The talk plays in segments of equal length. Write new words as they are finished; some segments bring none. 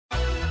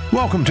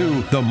Welcome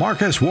to The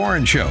Marcus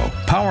Warren Show,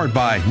 powered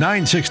by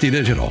 960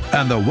 Digital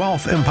and the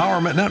Wealth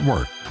Empowerment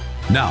Network.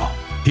 Now,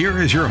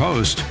 here is your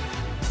host,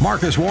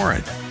 Marcus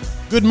Warren.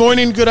 Good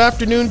morning, good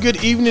afternoon,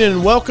 good evening,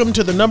 and welcome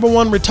to the number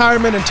one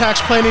retirement and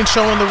tax planning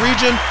show in the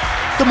region,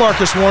 The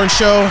Marcus Warren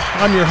Show.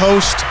 I'm your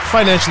host,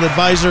 financial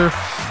advisor,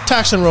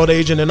 tax enrolled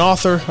agent, and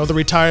author of the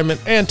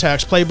Retirement and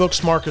Tax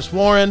Playbooks, Marcus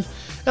Warren.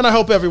 And I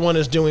hope everyone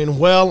is doing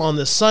well on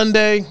this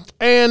Sunday.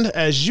 And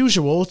as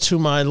usual, to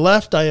my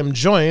left, I am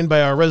joined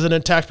by our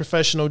resident tax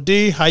professional,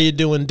 Dee. How you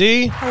doing,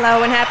 Dee?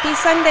 Hello and happy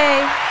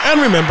Sunday.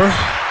 And remember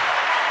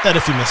that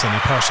if you miss any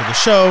parts of the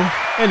show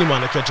and you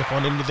want to catch up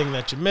on anything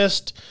that you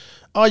missed,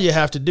 all you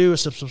have to do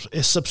is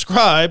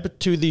subscribe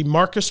to the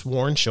Marcus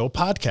Warren Show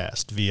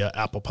podcast via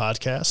Apple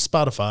Podcasts,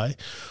 Spotify,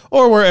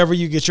 or wherever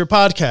you get your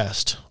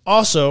podcast.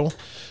 Also,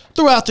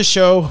 throughout the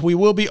show, we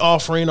will be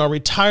offering our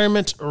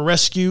retirement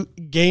rescue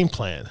game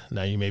plan.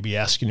 Now, you may be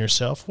asking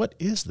yourself, what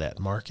is that,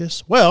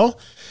 Marcus? Well,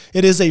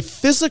 it is a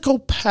physical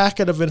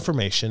packet of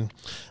information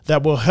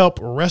that will help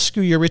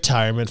rescue your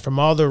retirement from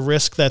all the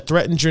risk that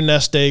threatens your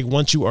nest egg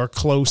once you are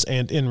close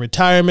and in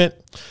retirement.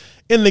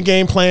 In the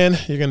game plan,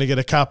 you're going to get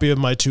a copy of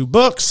my 2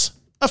 books,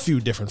 a few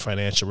different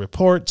financial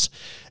reports,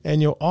 and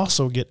you'll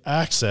also get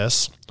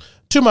access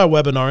to my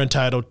webinar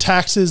entitled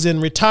Taxes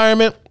in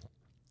Retirement.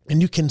 And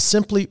you can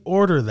simply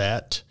order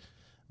that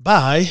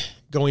by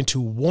going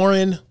to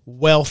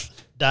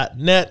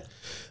warrenwealth.net.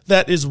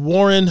 That is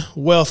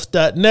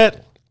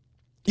warrenwealth.net.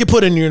 You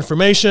put in your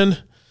information,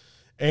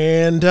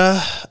 and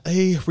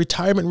a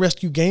retirement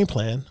rescue game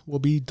plan will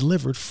be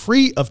delivered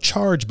free of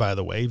charge, by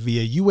the way,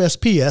 via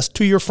USPS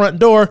to your front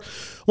door.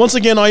 Once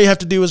again, all you have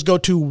to do is go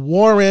to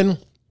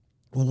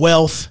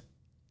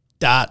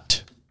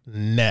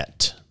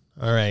warrenwealth.net.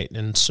 All right,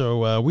 and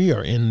so we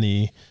are in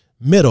the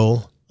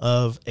middle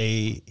of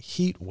a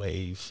heat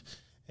wave.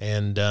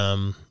 And,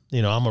 I'm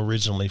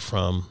originally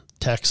from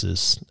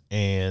Texas,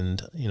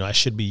 and, I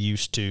should be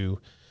used to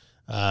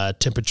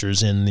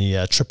temperatures in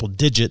the triple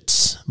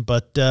digits,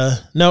 but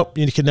nope,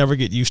 you can never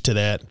get used to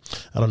that.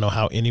 I don't know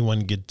how anyone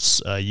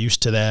gets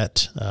used to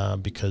that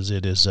because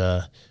it is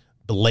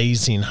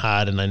blazing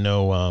hot. And I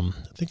know, I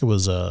think it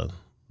was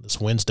this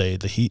Wednesday,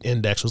 the heat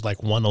index was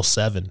like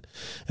 107,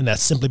 and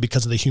that's simply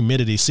because of the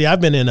humidity. See,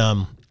 I've been in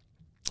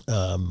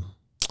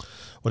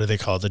what do they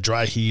call it? The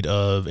dry heat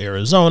of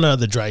Arizona,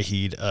 the dry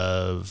heat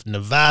of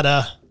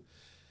Nevada.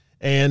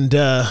 And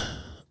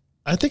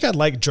I think I'd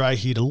like dry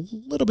heat a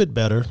little bit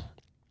better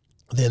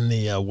than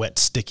the wet,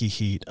 sticky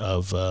heat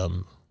of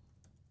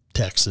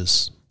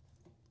Texas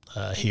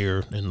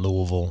here in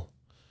Louisville.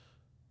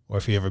 Or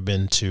if you've ever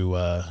been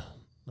to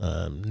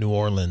New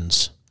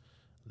Orleans,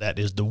 that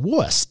is the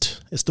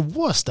worst. It's the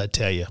worst, I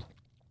tell you.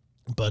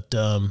 But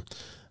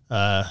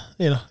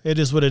it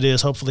is what it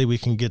is. Hopefully we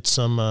can get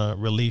some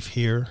relief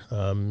here.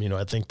 I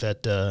think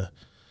that, I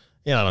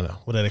don't know,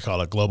 what do they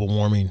call it? Global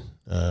warming,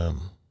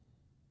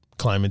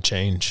 climate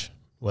change,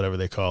 whatever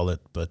they call it.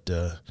 But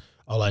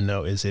all I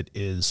know is it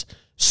is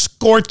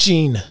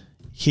scorching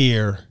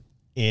here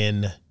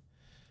in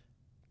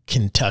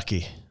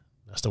Kentucky.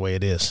 That's the way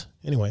it is.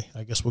 Anyway,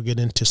 I guess we'll get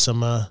into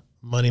some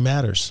money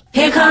matters.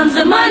 Here comes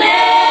the money.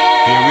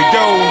 Here we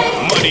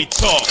go. Money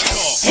talk.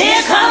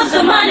 Here comes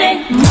the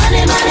money. Money,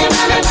 money, money,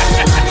 money,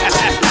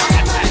 money.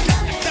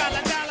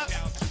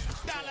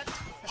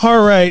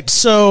 All right.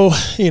 So,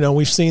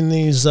 we've seen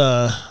these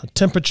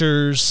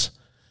temperatures,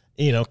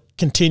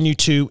 continue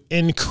to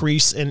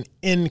increase and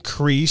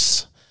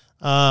increase,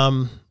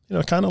 kind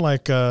of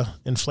like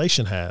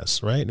inflation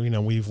has, right?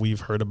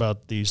 We've heard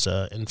about these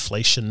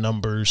inflation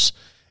numbers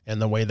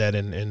and the way that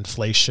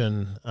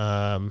inflation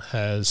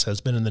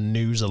has been in the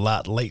news a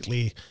lot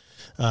lately.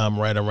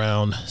 Right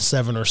around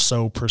 7% or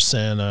so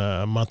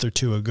a month or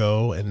two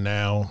ago. And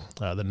now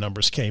the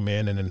numbers came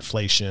in and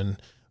inflation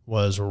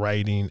was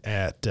riding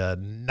at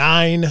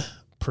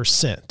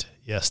 9%.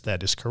 Yes,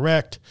 that is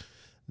correct.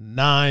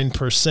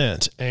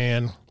 9%.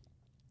 And,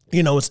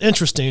 it's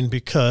interesting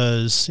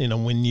because,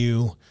 when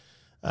you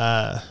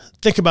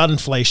think about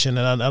inflation,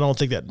 and I don't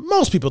think that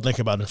most people think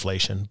about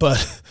inflation,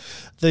 but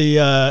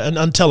and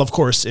until, of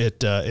course,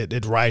 it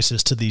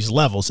rises to these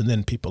levels, and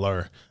then people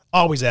are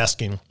always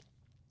asking,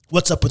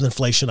 what's up with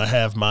inflation? I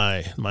have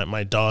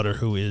my daughter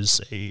who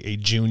is a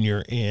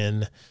junior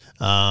in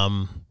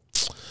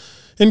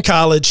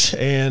college,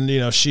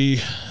 and she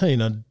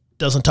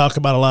doesn't talk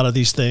about a lot of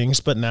these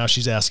things, but now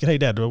she's asking, hey,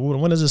 Dad,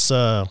 when is this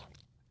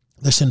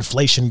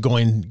inflation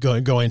going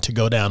to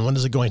go down? When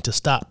is it going to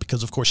stop?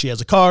 Because of course she has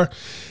a car,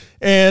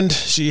 and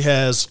she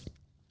has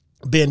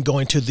been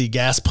going to the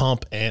gas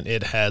pump, and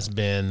it has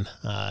been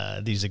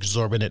these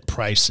exorbitant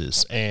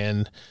prices.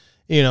 And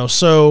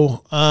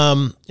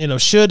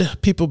should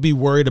people be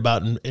worried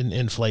about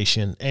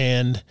inflation?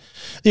 And,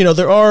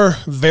 there are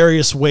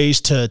various ways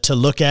to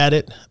look at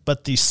it,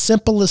 but the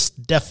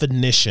simplest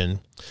definition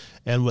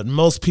and what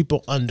most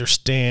people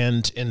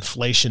understand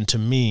inflation to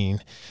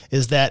mean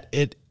is that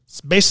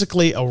it's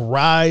basically a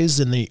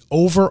rise in the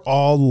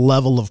overall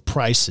level of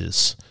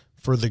prices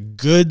for the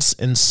goods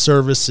and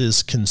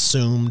services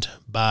consumed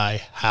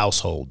by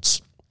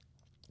households.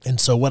 And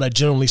so what I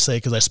generally say,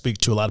 because I speak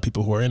to a lot of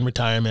people who are in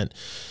retirement,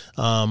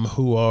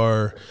 who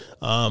are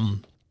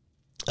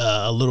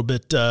a little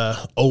bit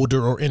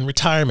older or in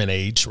retirement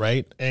age,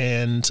 right?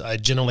 And I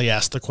generally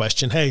ask the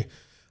question, hey,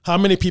 how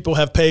many people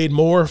have paid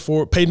more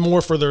for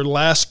their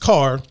last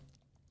car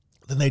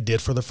than they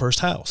did for the first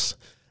house?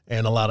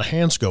 And a lot of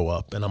hands go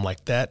up. And I'm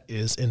like, that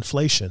is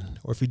inflation.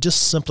 Or if you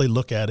just simply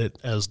look at it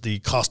as the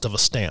cost of a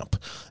stamp,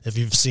 if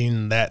you've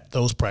seen that,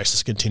 those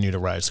prices continue to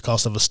rise. The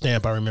cost of a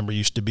stamp, I remember,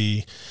 used to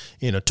be,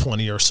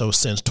 20 or so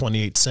cents,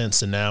 28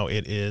 cents. And now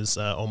it is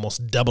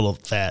almost double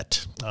of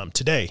that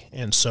today.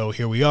 And so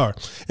here we are.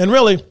 And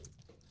really,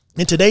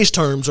 in today's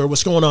terms, or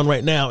what's going on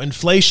right now,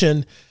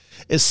 inflation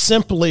is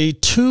simply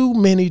too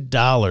many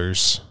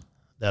dollars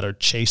that are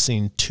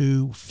chasing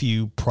too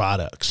few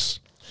products.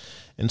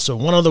 And so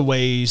one of the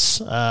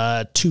ways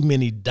too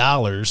many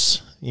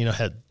dollars,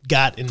 had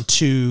got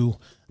into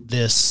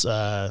this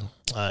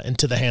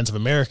into the hands of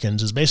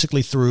Americans is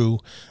basically through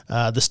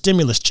the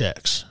stimulus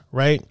checks,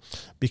 right?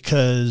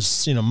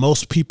 Because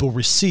most people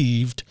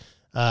received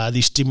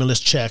these stimulus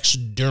checks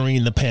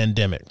during the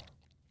pandemic,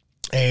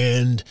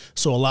 and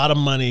so a lot of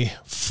money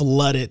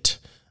flooded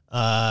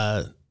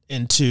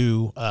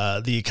into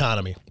the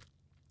economy,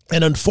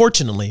 and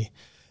unfortunately,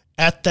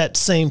 at that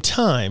same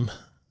time,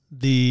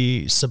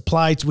 we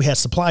had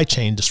supply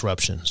chain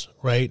disruptions,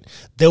 right?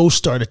 Those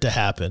started to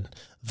happen,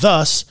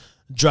 thus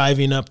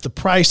driving up the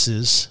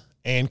prices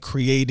and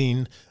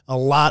creating a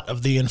lot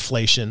of the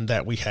inflation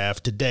that we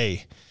have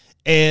today.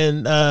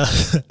 And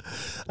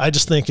I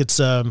just think it's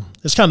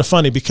kind of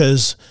funny,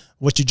 because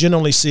what you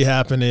generally see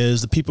happen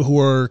is the people who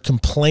are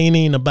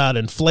complaining about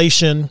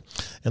inflation,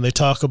 and they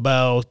talk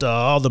about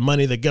all the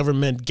money the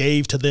government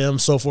gave to them,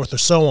 so forth or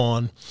so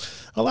on.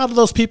 A lot of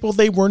those people,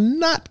 they were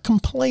not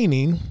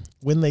complaining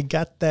when they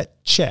got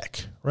that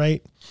check,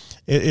 right?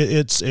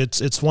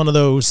 It's one of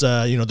those,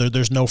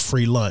 there's no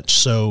free lunch.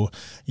 So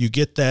you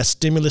get that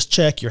stimulus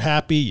check, you're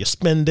happy, you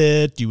spend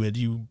it,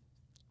 you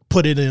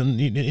put it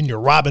in your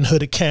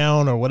Robinhood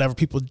account or whatever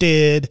people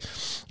did,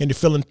 and you're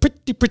feeling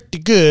pretty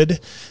good.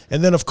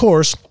 And then, of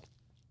course,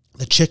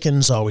 the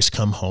chickens always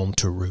come home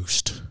to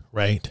roost,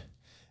 right?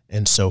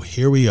 And so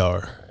here we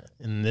are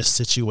in this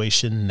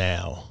situation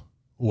now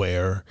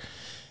where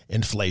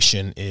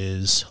inflation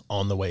is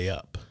on the way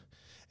up.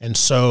 And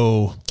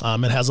so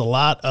it has a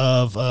lot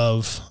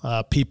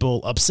of people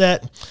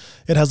upset.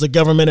 It has the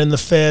government and the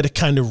Fed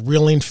kind of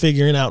reeling,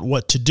 figuring out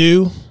what to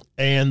do.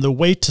 And the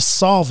way to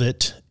solve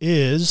it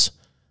is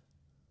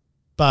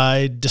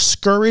by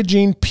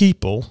discouraging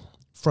people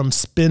from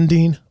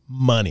spending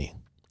money,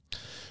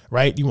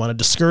 right? You want to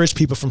discourage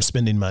people from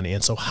spending money.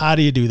 And so how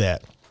do you do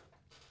that?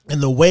 And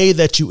the way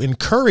that you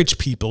encourage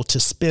people to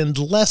spend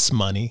less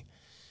money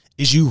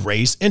is you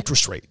raise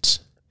interest rates.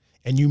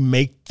 And you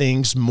make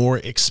things more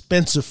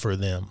expensive for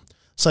them,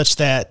 such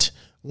that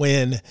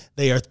when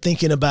they are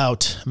thinking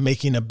about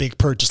making a big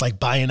purchase,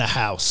 like buying a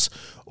house,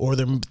 or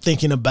they're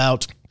thinking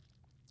about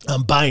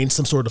buying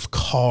some sort of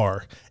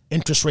car,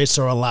 interest rates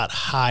are a lot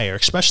higher,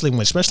 especially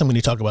when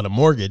you talk about a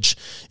mortgage.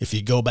 If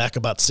you go back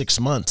about 6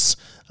 months,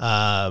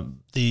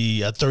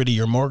 the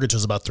 30-year mortgage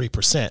was about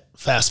 3%.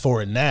 Fast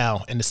forward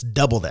now, and it's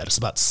double that. It's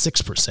about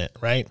 6%,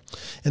 right?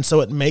 And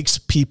so it makes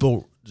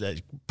people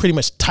pretty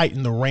much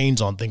tighten the reins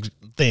on things,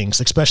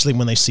 especially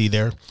when they see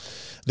their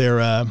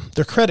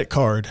credit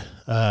card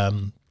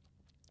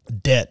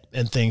debt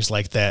and things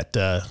like that,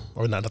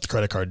 or not the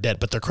credit card debt,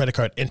 but their credit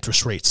card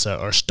interest rates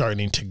are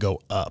starting to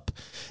go up.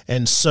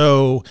 And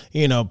so,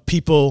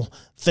 people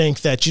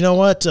think that,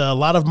 a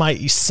lot of my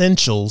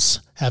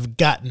essentials have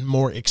gotten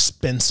more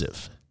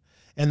expensive.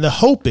 And the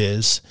hope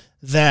is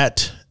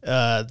that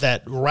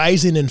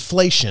rising interest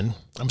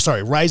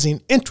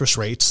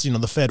rates,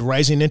 the Fed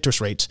rising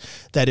interest rates,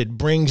 that it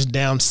brings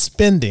down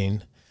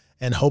spending,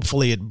 and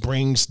hopefully it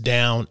brings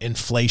down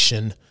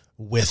inflation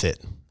with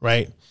it,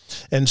 right?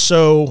 And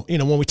so,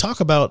 when we talk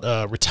about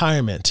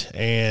retirement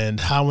and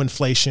how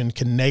inflation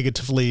can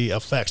negatively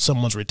affect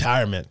someone's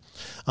retirement,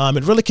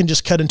 it really can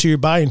just cut into your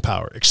buying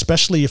power,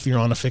 especially if you're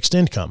on a fixed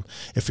income.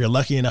 If you're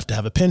lucky enough to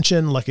have a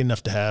pension,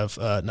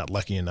 not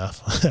lucky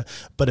enough,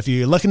 but if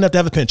you're lucky enough to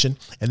have a pension,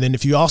 and then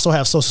if you also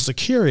have Social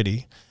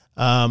Security,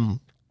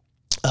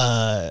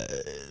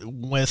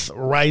 with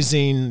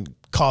rising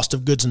cost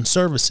of goods and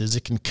services,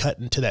 it can cut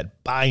into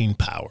that buying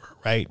power,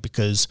 right?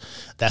 Because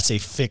that's a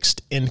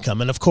fixed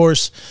income. And of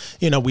course,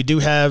 we do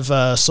have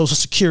Social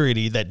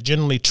Security that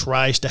generally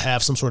tries to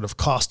have some sort of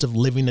cost of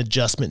living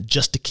adjustment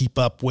just to keep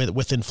up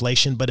with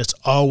inflation, but it's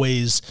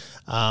always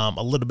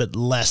a little bit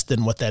less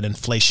than what that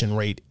inflation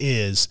rate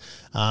is.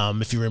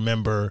 If you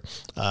remember,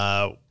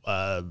 the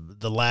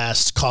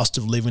last cost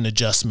of living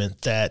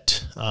adjustment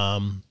that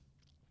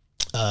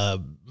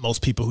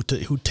most people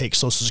who take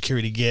Social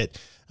Security get,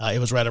 it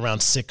was right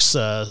around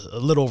a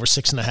little over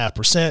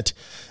 6.5%.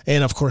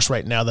 And of course,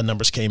 right now the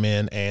numbers came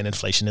in and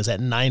inflation is at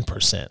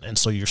 9%. And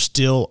so you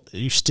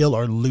still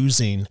are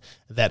losing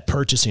that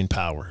purchasing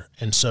power.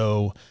 And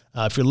so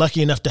if you're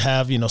lucky enough to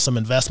have, some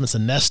investments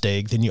in nest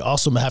egg, then you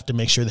also have to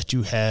make sure that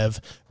you have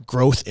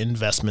growth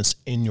investments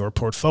in your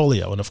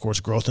portfolio. And of course,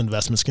 growth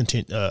investments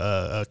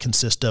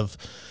consist of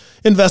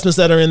investments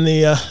that are in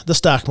the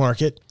stock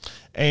market.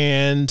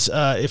 And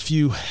if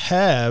you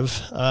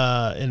have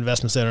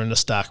investments that are in the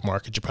stock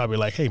market, you're probably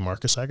like, hey,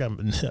 Marcus,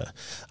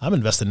 I'm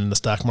invested in the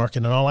stock market,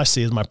 and all I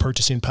see is my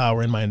purchasing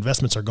power and my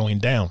investments are going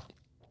down.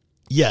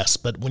 Yes,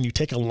 but when you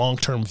take a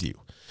long-term view,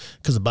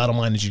 because the bottom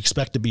line is you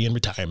expect to be in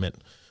retirement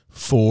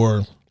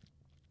for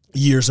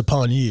years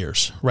upon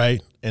years,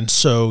 right? And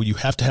so you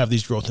have to have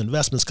these growth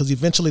investments because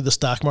eventually the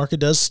stock market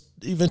does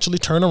eventually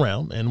turn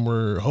around, and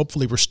we're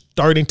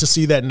starting to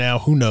see that now.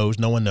 Who knows?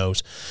 No one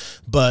knows.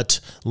 But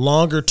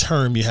longer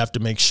term, you have to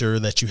make sure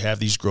that you have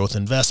these growth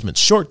investments.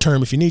 Short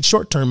term, if you need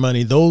short-term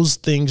money, those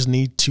things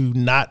need to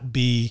not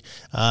be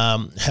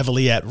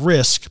heavily at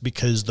risk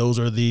because those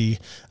are the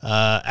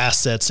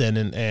assets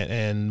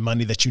and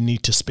money that you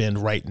need to spend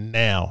right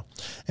now.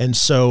 And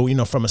so,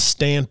 from a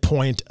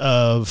standpoint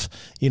of,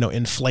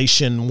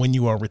 inflation when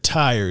you are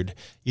retired,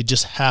 you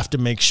just have to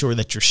make sure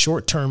that your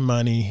short-term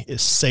money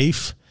is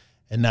safe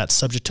and not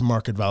subject to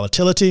market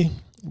volatility.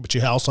 But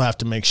you also have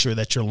to make sure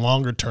that your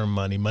longer-term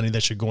money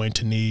that you're going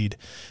to need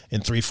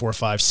in 3, 4,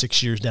 5,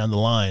 6 years down the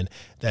line,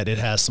 that it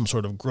has some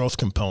sort of growth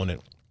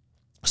component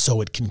so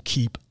it can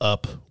keep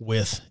up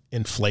with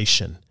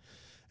inflation.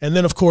 And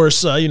then, of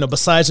course,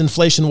 besides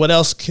inflation, what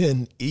else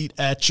can eat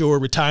at your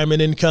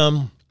retirement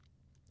income?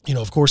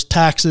 Of course,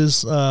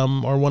 taxes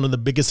are one of the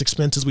biggest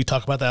expenses. We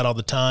talk about that all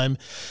the time.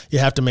 You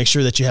have to make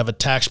sure that you have a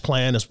tax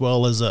plan as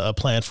well as a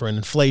plan for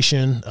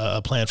inflation,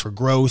 a plan for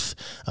growth,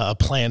 a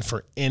plan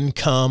for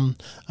income,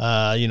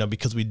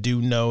 because we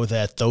do know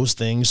that those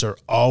things are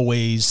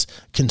always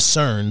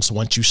concerns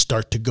once you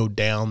start to go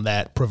down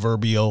that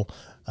proverbial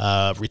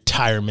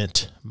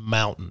retirement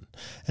mountain.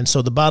 And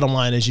so the bottom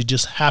line is you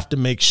just have to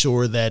make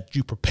sure that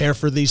you prepare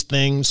for these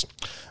things.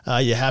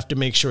 You have to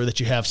make sure that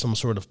you have some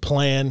sort of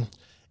plan.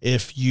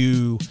 If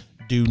you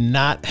do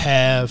not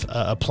have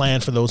a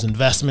plan for those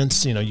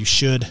investments, you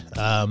should,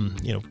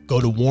 go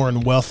to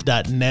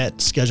warrenwealth.net,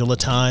 schedule a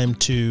time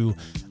to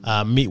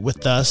meet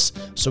with us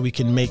so we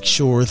can make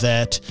sure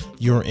that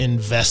your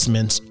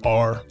investments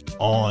are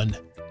on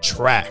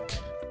track.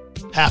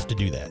 Have to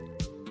do that.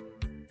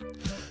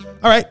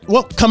 All right.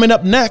 Well, coming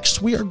up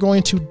next, we are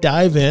going to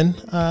dive in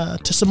to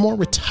some more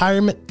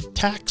retirement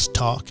tax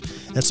talk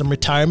and some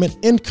retirement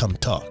income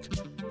talk.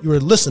 You are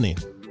listening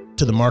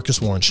to The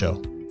Marcus Warren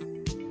Show.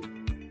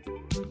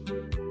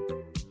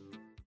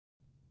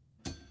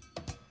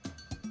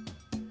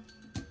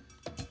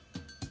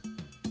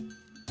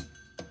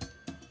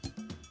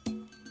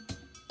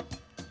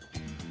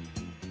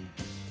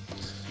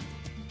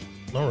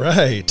 All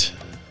right.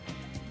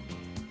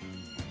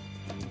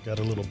 Got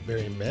a little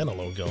Barry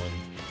Manilow going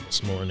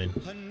this morning.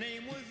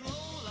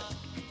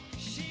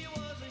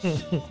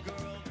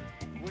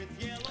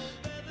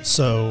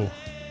 So,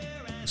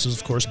 this is,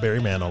 of course, Barry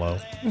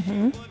Manilow.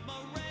 Mm-hmm.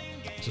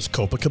 This is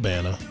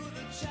Copacabana.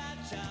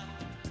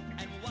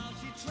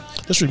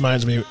 This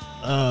reminds me,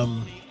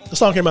 the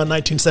song came out in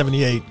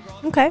 1978.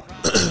 Okay.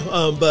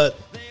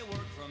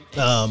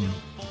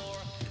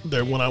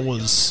 There, when I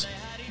was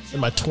in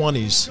my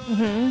 20s,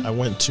 mm-hmm. I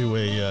went to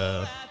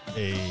a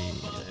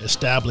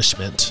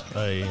establishment,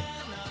 a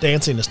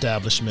dancing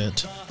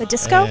establishment. The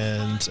disco?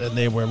 And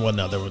they were, well,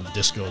 no, there were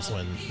discos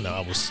when,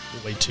 I was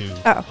way too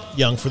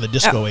young for the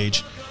disco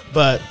age.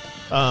 But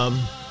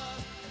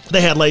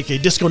they had like a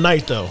disco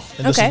night, though.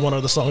 And this is one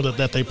of the songs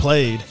that they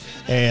played.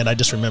 And I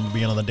just remember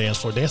being on the dance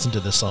floor dancing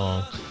to this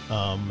song.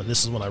 And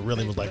this is when I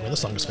really was like, man, this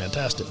song is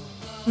fantastic.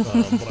 But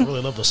I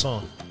really love the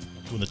song.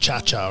 Doing the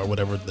cha-cha or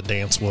whatever the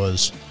dance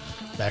was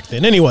back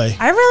then. Anyway,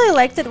 I really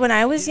liked it when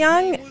I was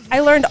young. I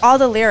learned all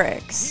the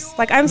lyrics.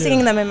 Like, I'm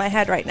singing them in my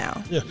head right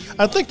now. Yeah.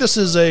 I think this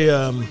is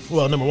a,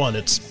 number one,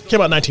 it came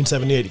out in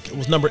 1978. It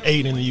was number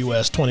 8 in the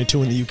U.S.,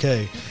 22 in the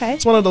U.K. Okay.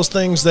 It's one of those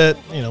things that,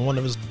 one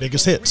of his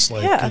biggest hits.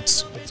 Like,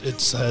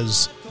 it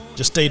has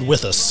just stayed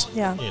with us.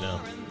 Yeah.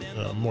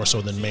 More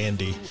so than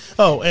Mandy.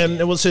 Oh, and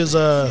it was his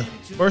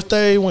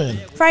birthday when?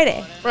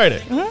 Friday.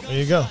 Mm-hmm. There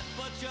you go.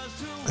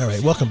 All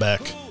right, welcome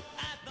back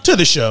to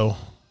the show,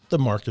 The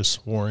Marcus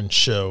Warren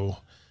Show.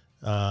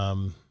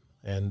 And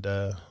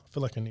I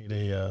feel like I need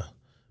a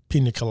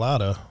pina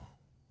colada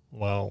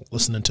while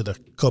listening to the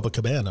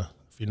Copacabana,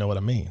 if you know what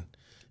I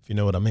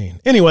mean.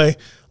 Anyway,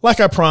 like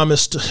I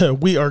promised,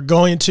 we are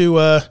going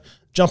to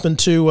jump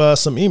into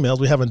some emails.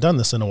 We haven't done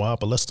this in a while,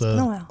 but let's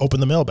open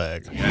the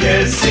mailbag.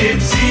 Yes,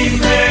 it's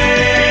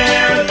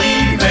email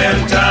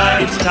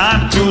time. It's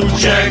time to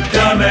check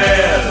the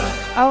mail.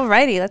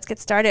 Alrighty, let's get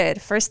started.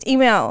 First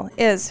email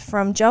is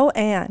from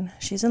Joanne.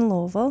 She's in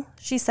Louisville.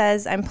 She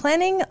says, I'm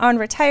planning on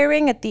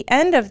retiring at the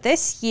end of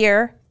this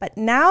year, but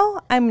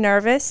now I'm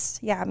nervous.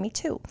 Yeah, me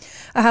too.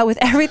 With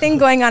everything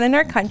going on in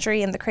our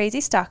country and the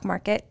crazy stock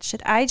market,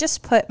 should I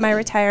just put my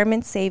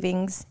retirement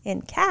savings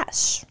in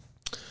cash?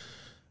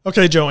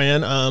 Okay,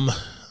 Joanne,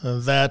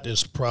 that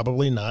is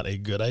probably not a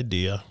good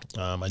idea.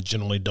 I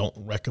generally don't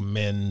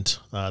recommend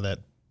that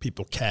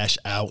people cash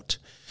out.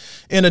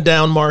 In a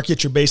down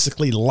market, you're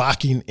basically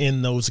locking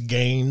in those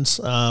gains.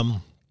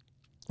 And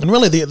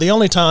really, the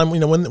only time,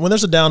 when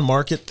there's a down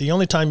market, the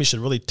only time you should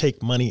really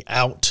take money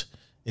out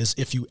is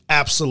if you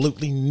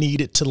absolutely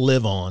need it to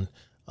live on.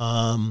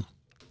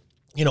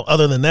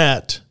 Other than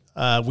that,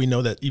 we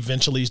know that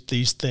eventually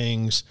these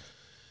things,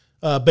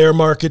 bear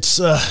markets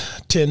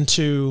tend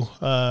to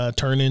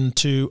turn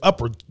into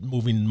upward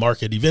moving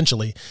market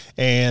eventually.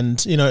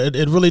 And,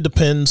 it really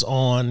depends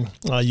on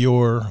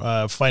your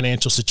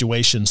financial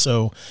situation.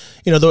 So,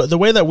 the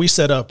way that we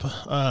set up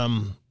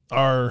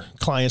our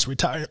clients'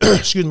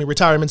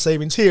 retirement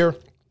savings here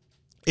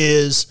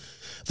is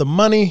the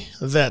money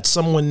that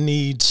someone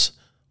needs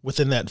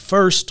within those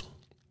first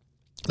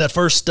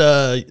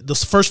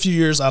few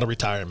years out of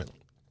retirement.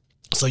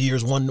 So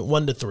years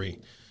one to 3.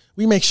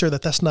 We make sure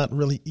that that's not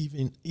really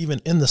even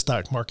in the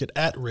stock market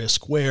at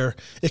risk where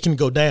it can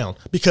go down,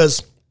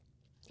 because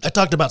I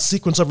talked about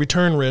sequence of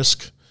return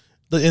risk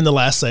in the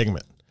last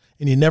segment,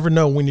 and you never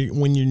know when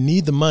you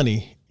need the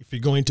money if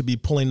you're going to be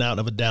pulling out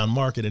of a down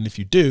market, and if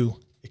you do,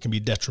 it can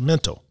be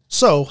detrimental.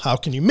 So how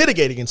can you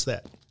mitigate against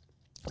that?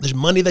 There's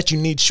money that you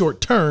need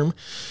short term.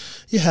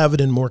 You have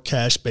it in more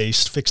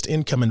cash-based fixed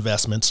income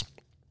investments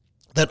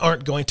that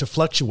aren't going to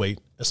fluctuate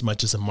as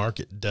much as the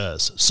market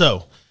does.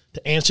 So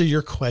to answer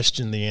your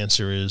question, the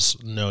answer is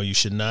no, you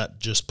should not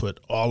just put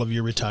all of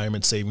your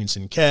retirement savings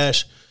in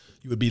cash.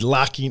 You would be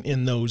locking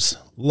in those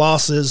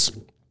losses.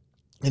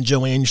 And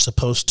Joanne, you're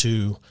supposed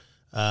to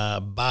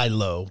buy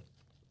low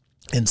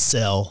and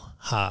sell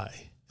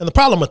high. And the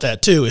problem with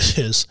that too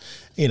is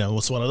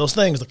it's one of those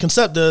things.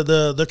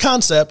 The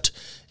concept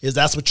is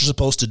that's what you're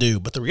supposed to do.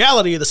 But the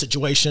reality of the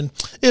situation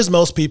is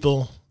most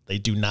people, they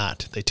do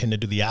not. They tend to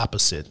do the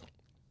opposite.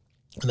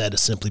 And that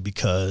is simply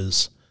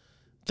because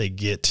they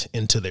get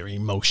into their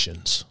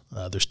emotions.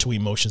 There's 2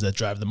 emotions that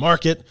drive the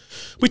market.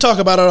 We talk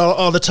about it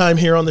all the time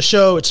here on the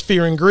show. It's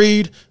fear and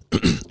greed.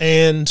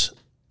 And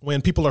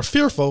when people are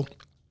fearful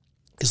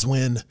is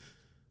when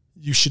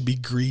you should be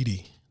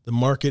greedy. The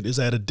market is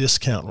at a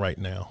discount right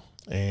now,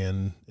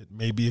 and it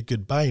may be a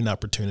good buying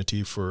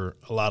opportunity for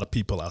a lot of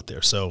people out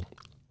there. So,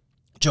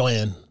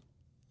 Joanne,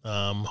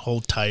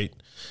 hold tight.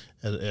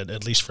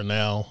 At least for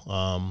now,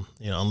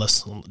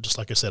 unless, just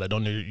like I said, I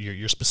don't know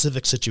your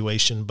specific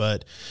situation,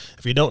 but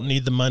if you don't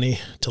need the money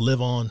to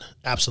live on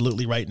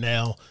absolutely right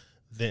now,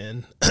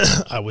 then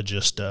I would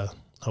just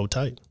hold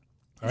tight.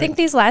 I think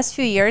these last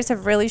few years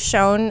have really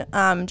shown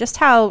just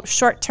how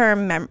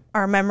short-term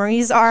our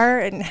memories are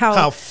and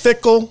how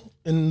fickle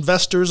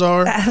investors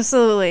are.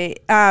 Absolutely.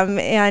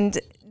 And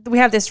we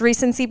have this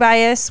recency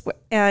bias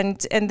and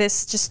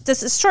this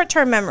is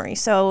short-term memory.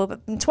 So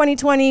in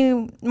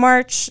 2020,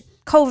 March,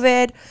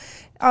 COVID,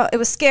 it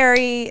was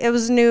scary. It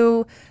was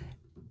new.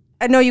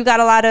 I know you got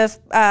a lot of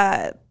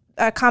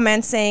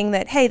comments saying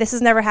that, hey, this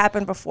has never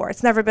happened before.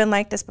 It's never been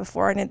like this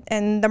before,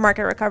 and the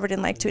market recovered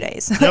in like 2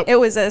 days. Yep. It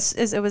was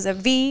a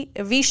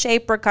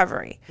V-shaped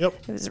recovery. Yep.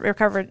 It was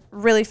recovered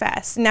really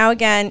fast. Now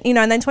again,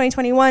 and then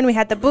 2021 we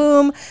had the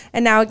boom,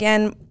 and now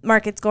again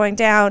market's going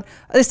down.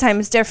 This time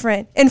it's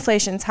different.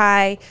 Inflation's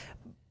high.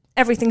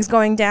 Everything's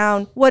going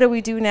down. What do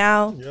we do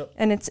now? Yep.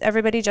 And it's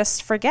everybody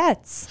just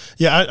forgets.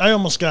 Yeah, I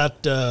almost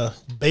got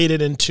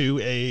baited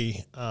into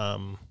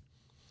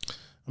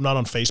I'm not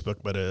on Facebook,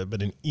 but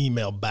an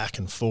email back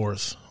and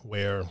forth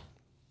where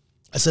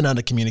I sent out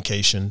a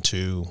communication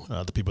to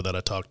the people that I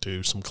talked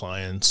to, some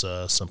clients,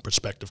 some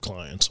prospective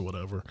clients or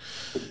whatever.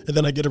 And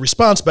then I get a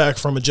response back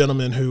from a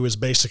gentleman who is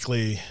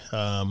basically,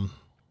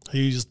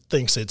 he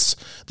thinks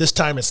this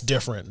time it's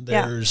different.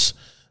 There's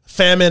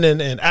famine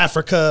in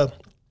Africa,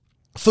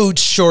 food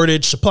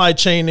shortage, supply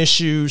chain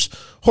issues,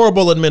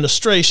 horrible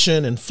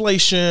administration,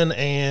 inflation,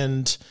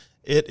 and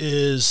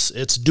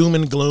it's doom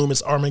and gloom.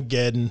 It's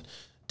Armageddon.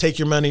 Take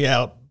your money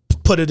out,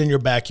 put it in your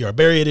backyard,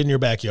 bury it in your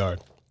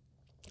backyard.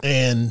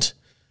 And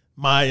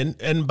by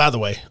the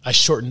way, I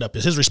shortened up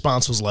his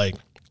response was like,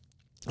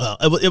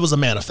 it was a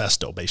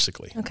manifesto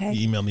basically. Okay.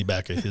 He emailed me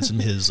back his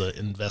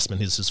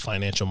investment, his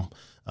financial,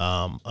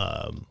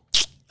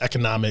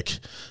 economic,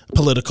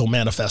 political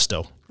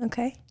manifesto.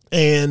 Okay.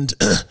 And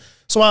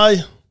so I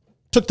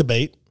took the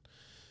bait.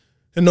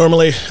 And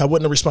normally I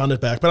wouldn't have responded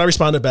back, but I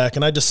responded back,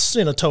 and I just,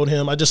 told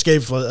him, I just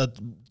gave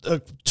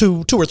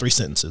two or three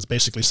sentences,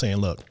 basically saying,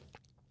 look,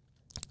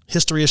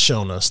 history has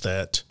shown us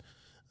that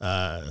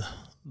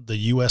the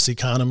U.S.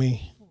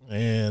 economy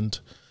and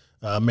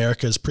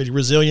America is pretty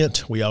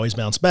resilient. We always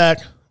bounce back,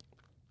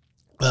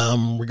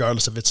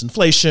 regardless of its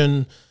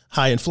inflation,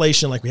 high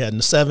inflation like we had in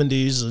the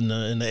 70s and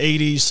in the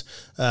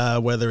 80s,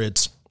 whether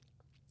it's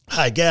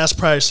high gas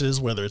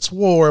prices, whether it's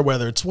war,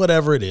 whether it's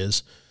whatever it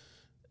is.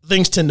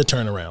 Things tend to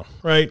turn around,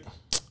 right?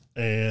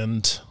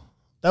 And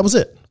that was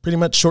it. Pretty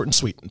much short and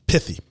sweet,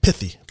 pithy,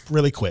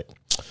 really quick.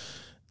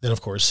 Then, of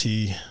course,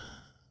 he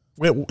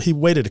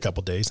waited a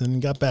couple days and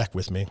then got back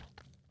with me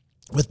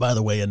with, by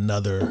the way,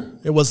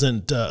 it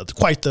wasn't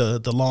quite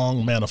the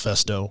long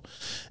manifesto.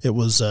 It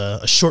was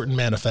a shortened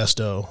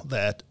manifesto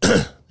that,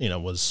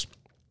 was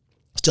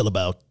still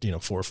about,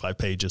 4 or 5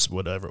 pages,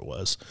 whatever it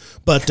was.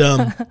 But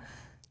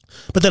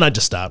But then I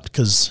just stopped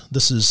because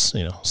this is,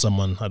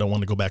 someone I don't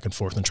want to go back and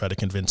forth and try to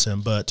convince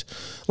him. But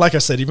like I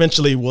said,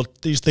 eventually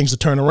these things will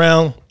turn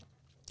around.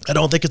 I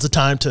don't think it's a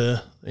time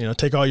to,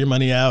 take all your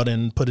money out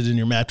and put it in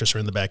your mattress or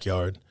in the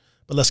backyard.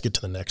 But let's get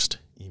to the next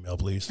email,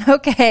 please.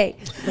 Okay.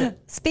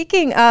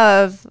 Speaking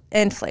of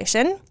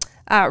inflation,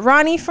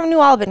 Ronnie from New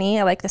Albany,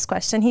 I like this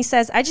question. He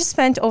says, I just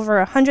spent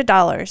over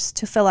 $100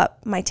 to fill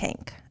up my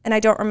tank, and I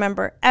don't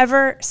remember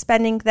ever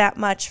spending that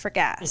much for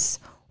gas.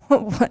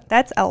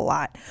 That's a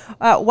lot.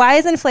 Why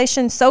is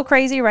inflation so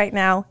crazy right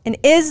now? And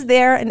is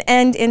there an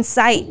end in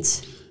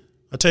sight?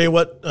 I'll tell you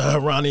what,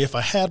 Ronnie, if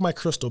I had my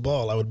crystal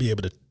ball, I would be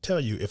able to tell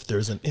you if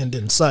there's an end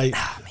in sight.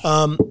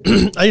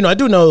 I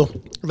do know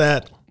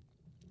that,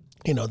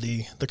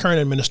 the current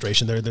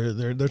administration,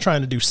 they're trying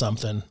to do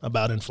something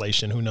about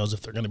inflation. Who knows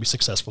if they're going to be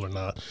successful or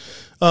not.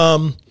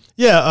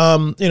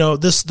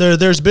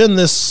 There's been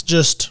this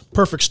just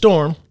perfect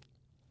storm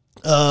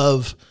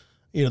of,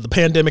 the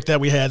pandemic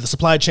that we had, the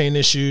supply chain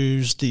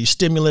issues, the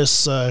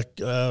stimulus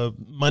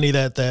money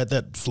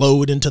that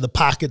flowed into the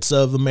pockets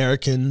of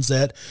Americans,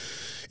 that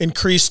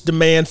increased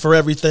demand for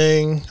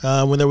everything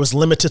when there was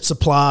limited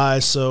supply,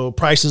 so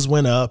prices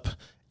went up,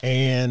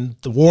 and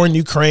the war in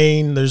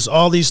Ukraine. There's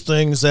all these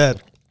things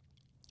that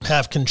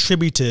have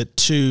contributed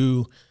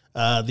to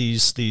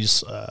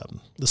this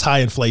high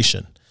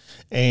inflation.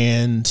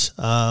 And,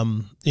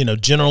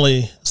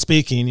 generally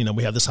speaking,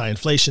 we have this high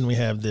inflation, we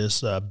have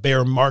this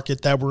bear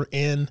market that we're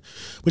in,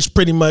 which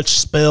pretty much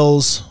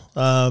spells,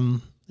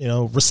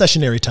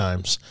 recessionary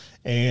times.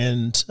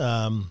 And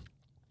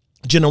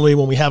generally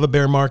when we have a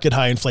bear market,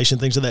 high inflation,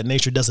 things of that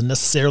nature, doesn't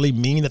necessarily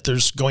mean that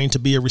there's going to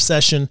be a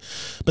recession.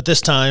 But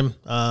this time,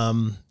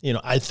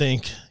 I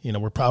think,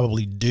 we're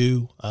probably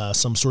due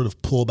some sort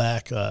of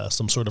pullback,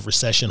 some sort of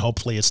recession.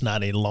 Hopefully it's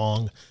not a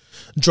long,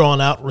 drawn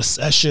out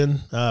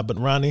recession. But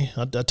Ronnie,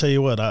 I'll tell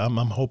you what, I'm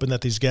hoping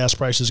that these gas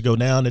prices go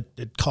down.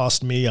 It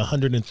cost me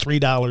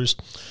 $103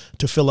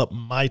 to fill up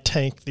my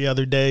tank the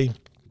other day,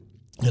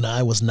 and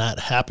I was not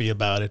happy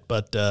about it.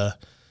 But,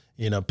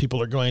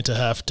 people are going to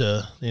have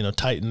to,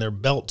 tighten their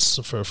belts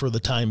for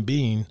the time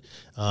being.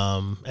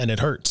 And it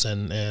hurts.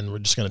 And we're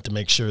just going to have to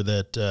make sure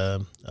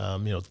that,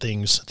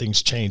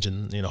 things change,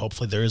 and,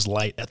 hopefully there is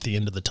light at the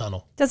end of the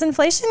tunnel. Does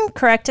inflation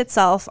correct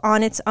itself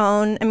on its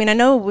own? I mean, I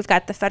know we've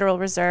got the Federal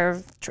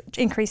Reserve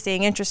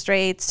increasing interest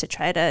rates to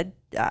try to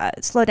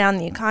slow down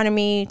the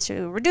economy,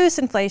 to reduce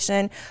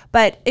inflation.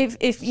 But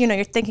if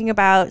you're thinking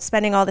about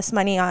spending all this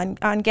money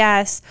on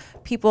gas,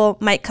 people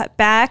might cut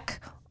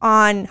back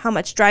on how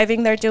much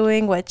driving they're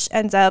doing, which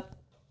ends up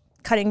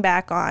cutting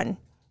back on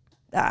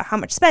how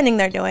much spending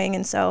they're doing.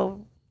 And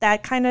so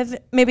that kind of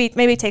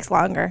maybe takes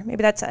longer.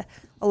 Maybe that's a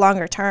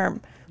longer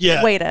term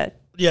way to.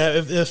 Yeah.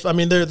 If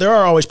there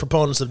are always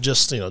proponents of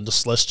just,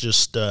 let's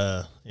just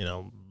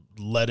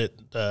let it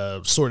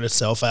sort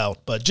itself out.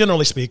 But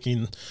generally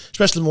speaking,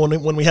 especially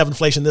when we have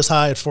inflation this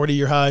high at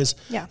 40-year highs,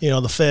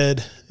 the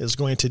Fed is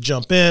going to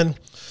jump in.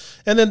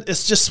 And then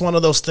it's just one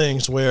of those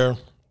things where,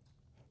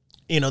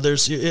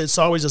 it's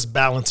always this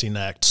balancing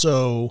act.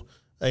 So,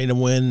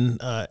 when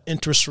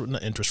interest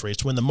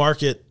rates, when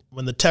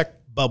the tech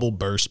bubble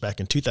burst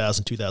back in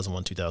 2000,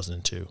 2001,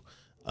 2002,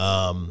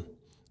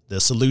 the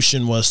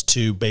solution was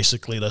to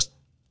basically let's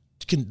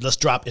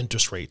drop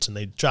interest rates, and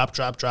they dropped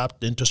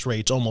interest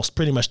rates almost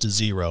pretty much to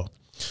zero,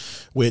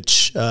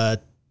 which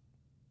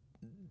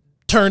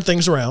turned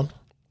things around.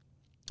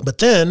 But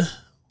then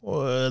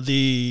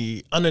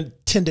the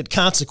unintended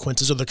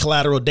consequences or the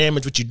collateral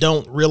damage, which you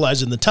don't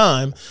realize in the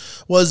time,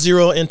 was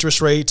zero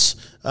interest rates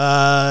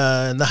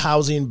and the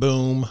housing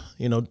boom,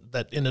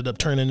 that ended up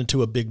turning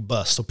into a big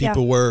bust. So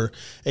people were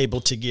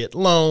able to get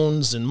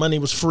loans, and money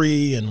was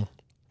free, and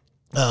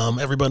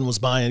everyone was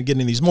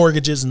getting these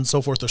mortgages and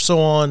so forth or so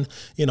on,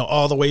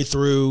 all the way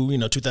through,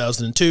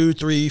 2002,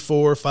 3,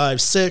 4,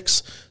 5,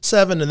 6,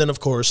 7. And then,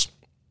 of course,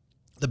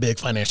 the big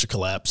financial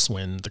collapse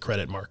when the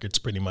credit markets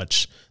pretty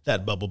much,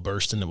 that bubble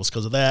burst, and it was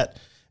because of that.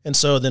 And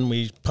so then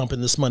we pump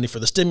in this money for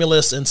the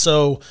stimulus. And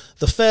so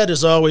the Fed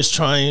is always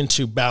trying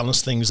to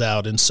balance things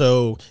out. And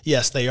so,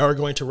 yes, they are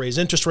going to raise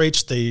interest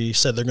rates. They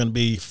said they're going to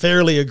be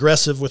fairly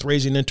aggressive with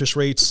raising interest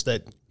rates.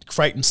 That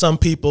frighten some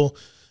people.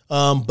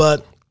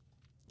 But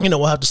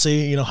we'll have to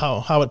see,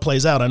 how it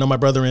plays out. I know my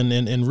brother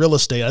in real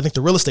estate,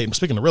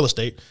 speaking of real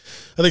estate,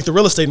 I think the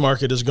real estate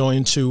market is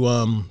going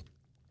to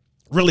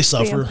really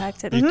suffer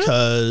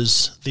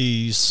because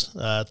these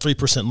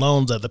 3%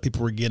 loans that the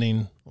people were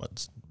getting,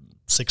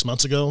 6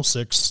 months ago,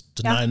 6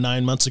 to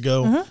 9 months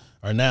ago,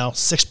 are now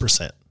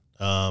 6%.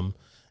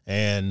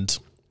 And,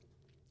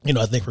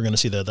 I think we're going to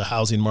see the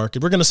housing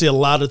market. We're going to see a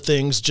lot of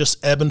things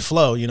just ebb and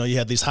flow. You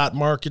have these hot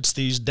markets,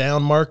 these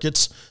down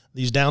markets,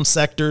 these down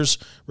sectors.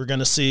 We're going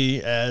to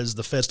see as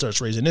the Fed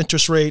starts raising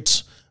interest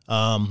rates,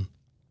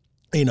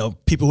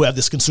 people who have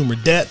this consumer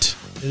debt,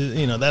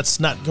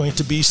 that's not going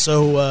to be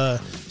so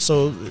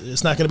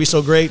it's not going to be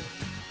so great.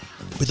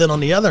 But then on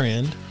the other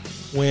end,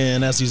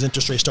 as these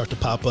interest rates start to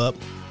pop up,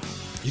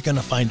 you're going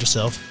to find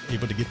yourself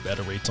able to get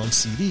better rates on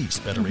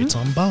CDs, better rates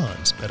on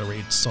bonds, better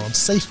rates on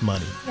safe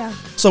money. Yeah.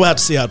 So we'll have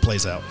to see how it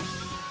plays out.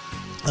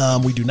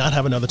 We do not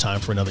have another time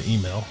for another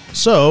email.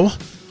 So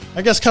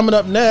I guess coming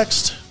up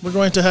next, we're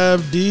going to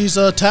have Dee's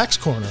Tax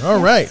Corner. All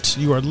right.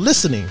 You are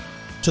listening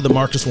to The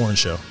Marcus Warren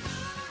Show.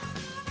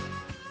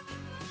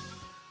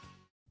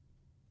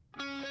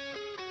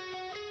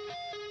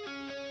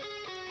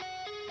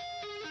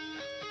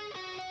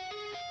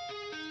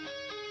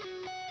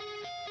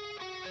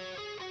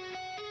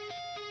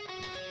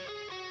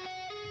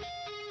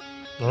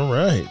 All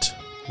right.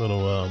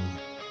 Little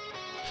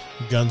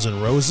Guns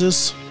N'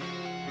 Roses.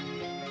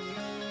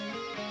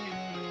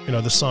 You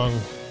know, the song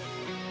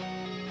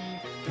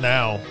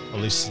now, at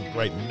least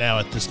right now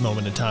at this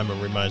moment in time,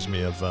 it reminds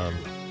me of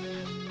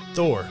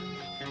Thor.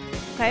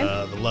 Okay.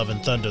 The Love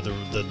and Thunder,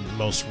 the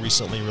most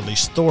recently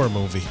released Thor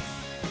movie,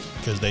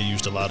 because they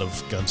used a lot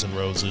of Guns N'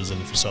 Roses,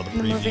 and if you saw the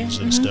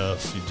previews and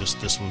stuff,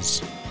 this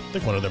was, I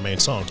think, one of their main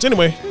songs.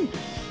 Anyway,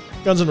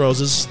 Guns N'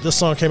 Roses. This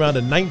song came out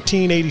in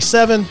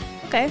 1987.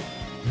 Okay.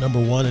 Number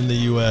 1 in the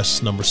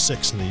U.S., number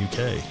 6 in the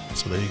U.K.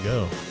 So there you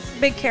go.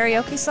 Big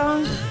karaoke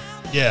song.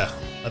 Yeah,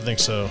 I think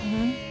so.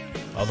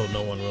 Although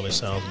no one really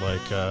sounds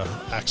like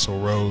Axl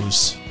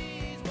Rose.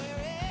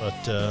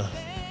 But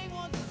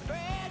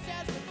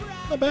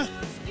not bad.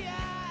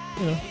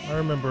 You know, I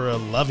remember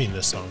loving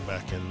this song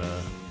back in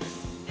the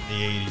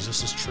 80s.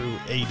 This is true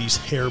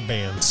 80s hair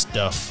band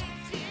stuff.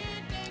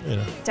 You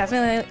know,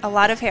 Definitely a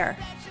lot of hair.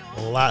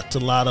 a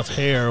lot of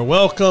hair.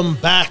 Welcome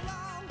back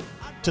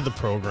to the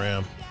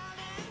program.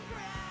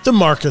 The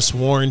Marcus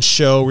Warren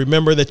Show.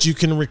 Remember that you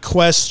can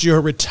request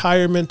your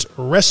retirement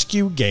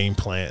rescue game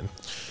plan.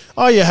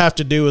 All you have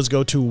to do is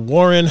go to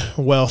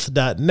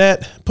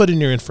warrenwealth.net, put in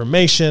your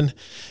information,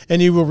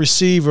 and you will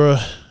receive a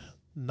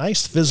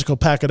nice physical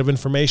packet of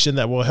information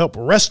that will help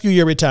rescue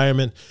your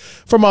retirement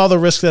from all the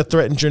risks that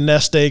threaten your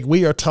nest egg.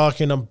 We are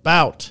talking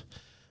about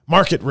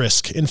market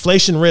risk,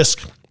 inflation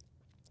risk,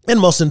 and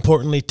most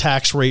importantly,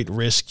 tax rate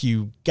risk.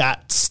 You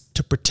got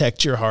to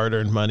protect your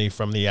hard-earned money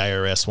from the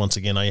IRS. Once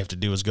again, all you have to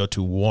do is go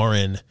to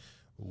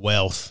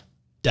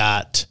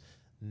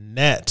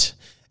warrenwealth.net.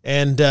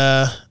 And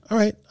all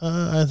right,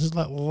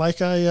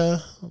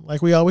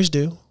 like we always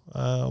do,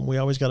 we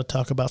always got to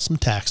talk about some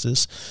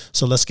taxes.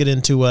 So let's get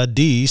into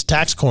Dee's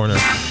Tax Corner.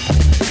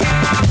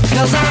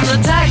 'Cause I'm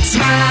the tax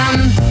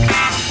man.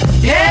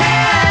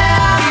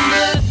 Yeah,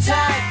 I'm the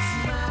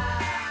tax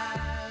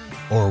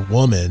man. Or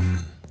woman.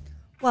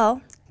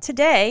 Well,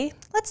 today,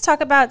 let's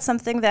talk about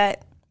something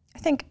that I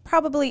think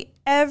probably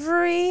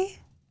every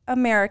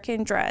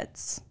American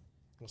dreads.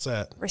 What's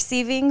that?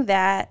 Receiving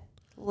that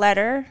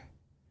letter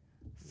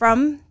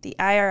from the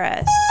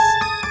IRS.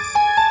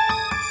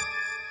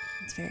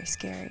 It's very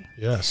scary.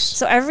 Yes.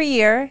 So every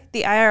year,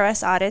 the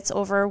IRS audits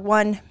over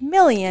 1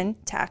 million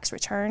tax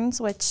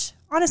returns, which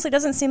honestly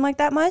doesn't seem like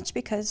that much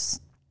because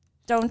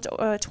don't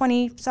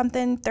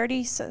 20-something,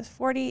 30,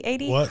 40,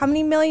 80, What? how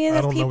many million I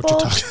of don't know what people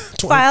you're talking-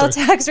 20, file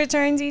 30. tax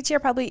returns each year?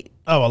 Probably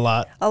Oh, a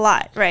lot. a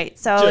lot, right?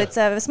 So Yeah. it's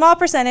a small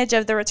percentage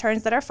of the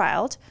returns that are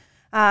filed.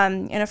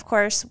 And of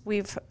course,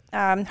 we've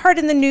heard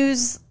in the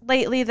news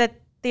lately that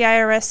the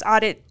IRS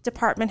audit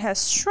department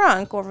has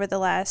shrunk over the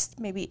last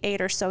maybe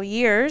 8 or so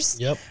years.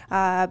 Yep.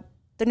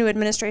 The new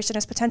administration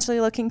is potentially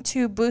looking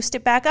to boost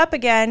it back up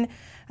again.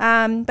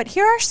 But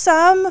here are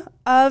some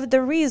of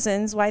the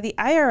reasons why the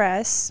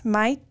IRS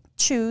might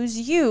choose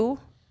you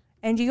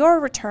and your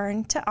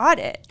return to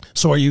audit.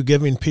 So are you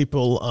giving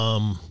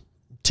people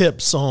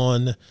tips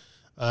on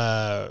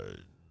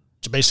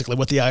basically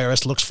what the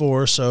IRS looks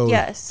for, so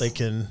Yes. they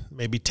can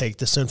maybe take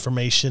this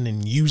information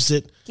and use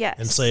it Yes.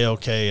 and say,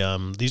 okay,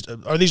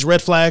 these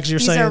red flags you're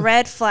These saying? are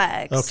red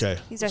flags. Okay,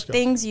 These are let's go.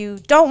 things you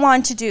don't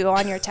want to do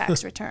on your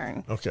tax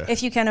return. Okay.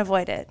 If you can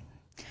avoid it.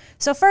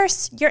 So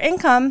first, your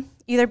income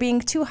either being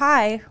too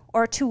high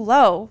or too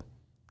low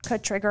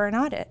could trigger an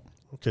audit.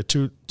 Okay,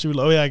 too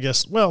low, yeah, I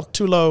guess. Well,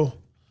 too low.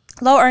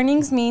 Low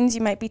earnings means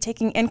you might be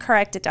taking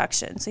incorrect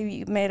deductions. So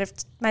you might have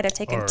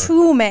taken Or-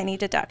 too many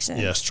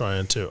deductions. Yes,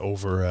 trying to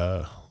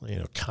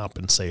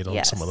compensate on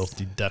Yes. some of those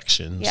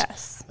deductions.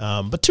 Yes.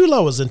 But too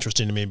low is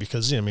interesting to me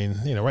because,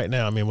 right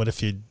now, what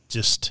if you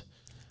just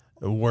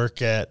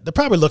work at, they're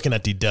probably looking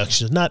at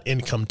deductions, not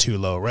income too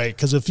low, right?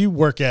 Because if you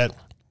work at,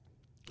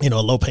 a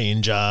low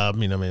paying job,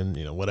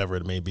 whatever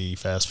it may be,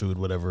 fast food,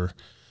 whatever,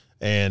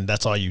 and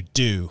that's all you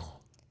do.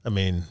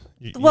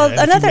 If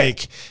you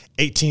make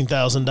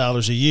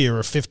 $18,000 a year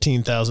or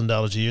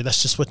 $15,000 a year,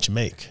 that's just what you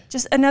make.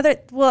 Another.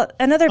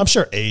 I'm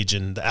sure age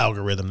and the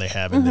algorithm they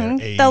have in there,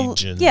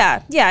 age and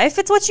Yeah. If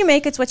it's what you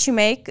make, it's what you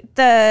make.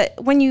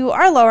 When you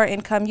are lower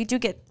income, you do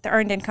get the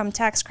earned income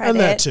tax credit, And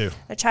that too.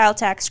 the child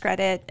tax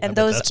credit, and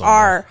bet those that's on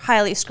are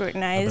highly I bet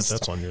scrutinized.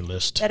 that's on your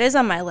list. That is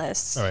on my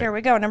list. All right. Here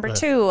we go. Number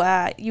 2,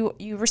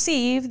 you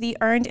receive the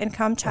earned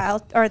income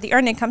tax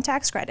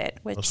credit,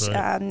 which That's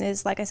right.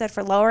 is, like I said,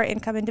 for lower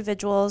income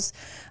individuals.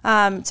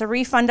 It's a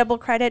refundable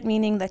credit,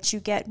 meaning that you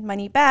get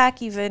money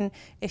back even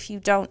if you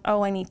don't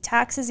owe any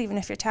taxes, even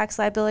if your tax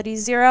liability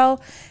is zero,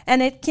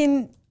 and it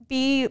can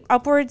be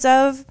upwards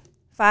of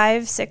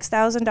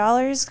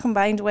 $5,000-$6,000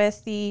 combined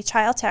with the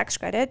child tax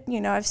credit.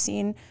 I've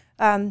seen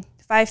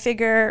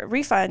 5-figure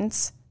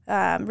refunds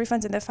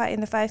refunds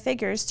in the five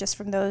figures just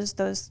from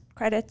those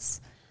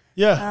credits.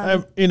 Yeah,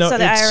 So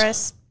the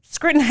IRS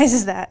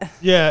scrutinizes that.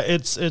 Yeah,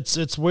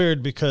 it's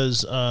weird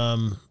because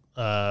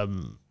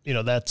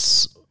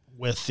that's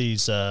with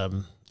these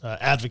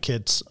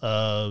advocates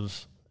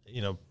of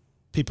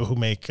people who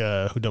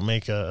don't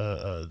make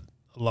a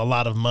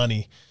lot of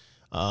money.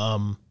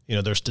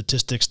 There's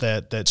statistics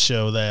that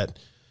show that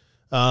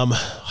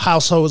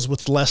households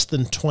with less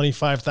than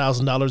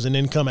 $25,000 in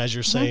income, as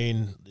you're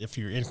saying, if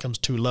your income's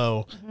too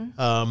low,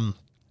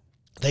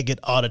 they get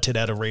audited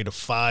at a rate of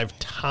 5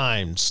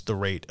 times the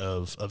rate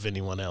of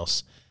anyone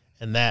else.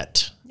 And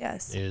that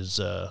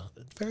is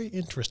very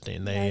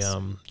interesting. They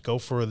go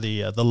for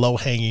the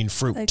low-hanging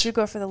fruit. They do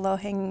go for the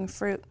low-hanging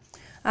fruit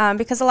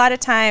because a lot of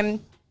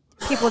time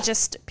people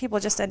just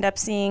end up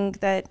seeing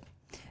that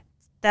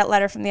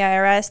letter from the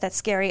IRS, that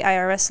scary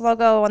IRS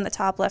logo on the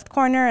top left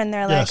corner, and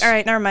they're like, all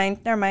right, never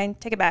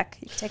mind, take it back.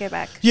 You can take it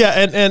back. Yeah,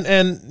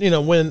 and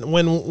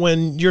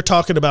when you're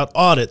talking about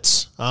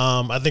audits,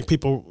 I think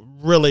people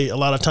really, a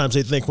lot of times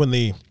they think when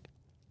the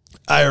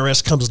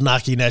IRS comes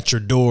knocking at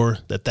your door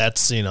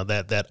that's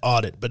that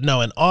audit. But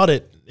no, an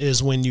audit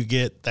is when you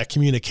get that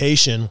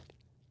communication,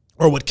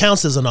 or what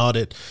counts as an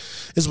audit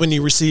is when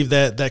you receive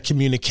that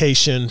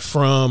communication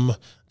from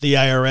the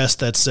IRS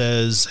that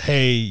says,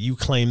 hey, you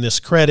claim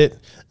this credit.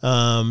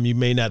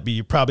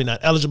 You're probably not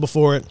eligible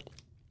for it.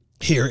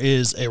 Here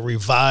is a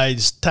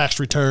revised tax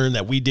return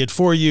that we did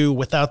for you.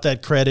 Without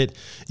that credit,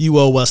 you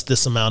owe us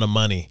this amount of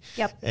money.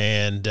 Yep.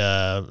 And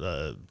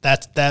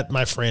that,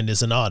 my friend,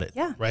 is an audit.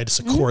 Yeah. Right? It's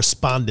a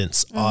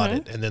correspondence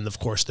audit. And then, of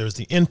course, there's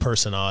the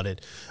in-person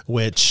audit,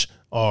 which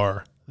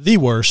are the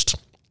worst.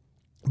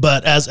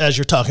 But as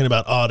you're talking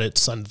about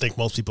audits, I think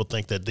most people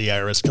think that the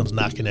IRS comes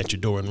knocking at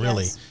your door and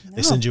really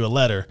they send you a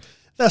letter.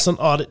 That's an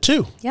audit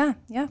too. Yeah,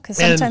 because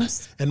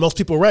sometimes... And most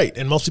people are right,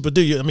 and most people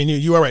do.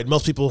 You are right.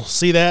 Most people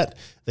see that.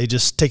 They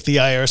just take the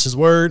IRS's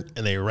word,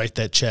 and they write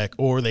that check,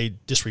 or they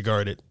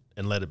disregard it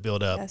and let it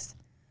build up. Yes.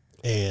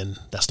 And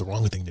that's the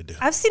wrong thing to do.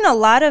 I've seen a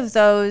lot of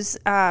those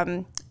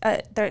their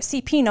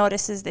CP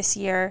notices this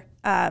year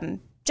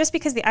just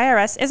because the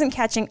IRS isn't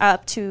catching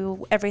up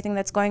to everything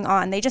that's going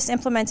on. They just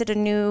implemented a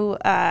new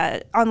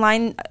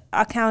online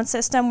account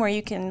system where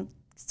you can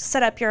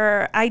set up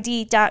your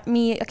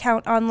ID.me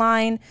account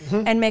online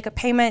and make a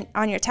payment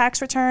on your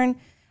tax return.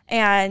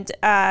 And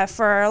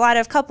for a lot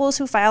of couples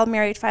who file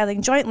married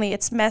filing jointly,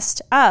 it's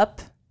messed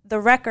up the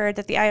record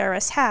that the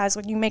IRS has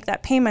when you make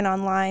that payment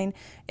online.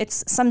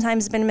 It's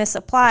sometimes been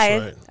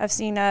misapplied. Right. I've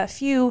seen a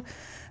few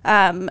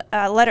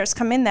letters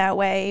come in that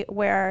way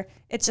where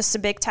it's just a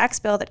big tax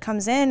bill that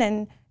comes in,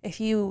 and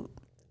if you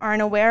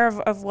aren't aware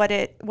of what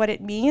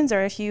it means,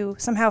 or if you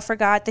somehow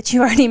forgot that you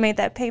already made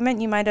that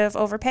payment, you might have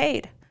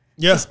overpaid.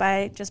 Yeah.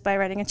 Just by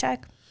writing a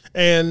check.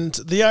 And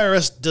the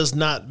IRS does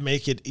not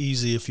make it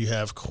easy if you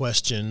have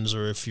questions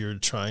or if you're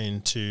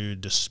trying to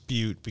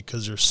dispute,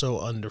 because they're so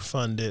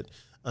underfunded,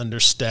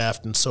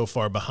 understaffed, and so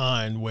far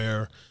behind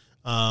where,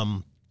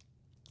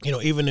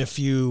 even if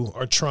you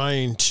are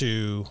trying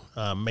to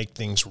make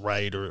things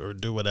right or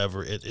do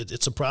whatever,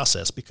 it's a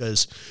process,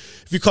 because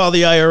if you call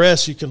the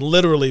IRS, you can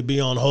literally be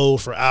on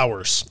hold for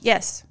hours.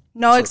 Yes.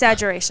 No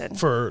exaggeration.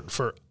 For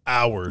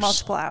hours.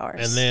 Multiple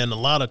hours. And then a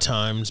lot of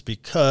times,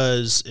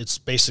 because it's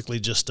basically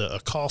just a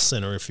call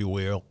center, if you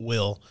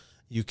will,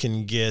 you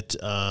can get,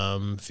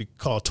 if you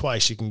call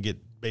twice, you can get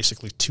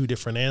basically 2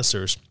 different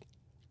answers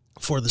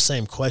for the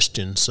same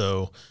question.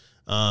 So,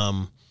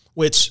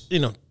 which,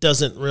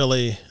 doesn't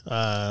really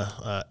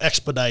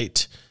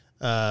expedite,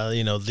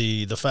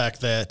 the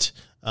fact that,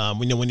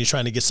 when you're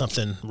trying to get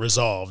something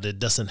resolved, it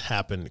doesn't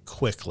happen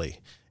quickly.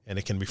 And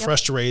it can be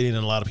frustrating,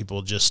 and a lot of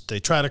people they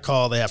try to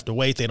call, they have to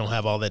wait, they don't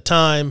have all that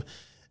time,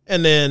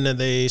 and then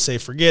they say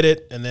forget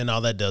it, and then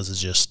all that does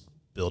is just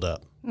build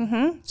up.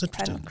 Mm-hmm. It's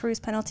interesting. Cruise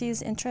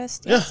penalties,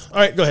 interest. Yes. Yeah.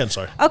 All right, go ahead.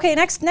 Sorry. Okay,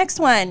 next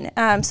one.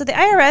 So the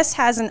IRS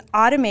has an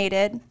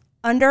automated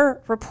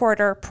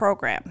under-reporter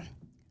program.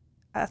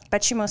 I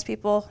bet you most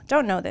people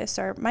don't know this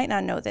or might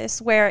not know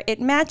this, where it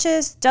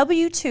matches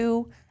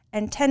W-2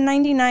 and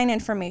 1099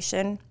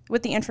 information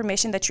with the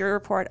information that you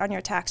report on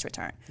your tax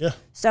return. Yeah.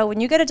 So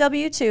when you get a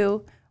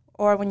W-2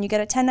 or when you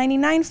get a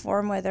 1099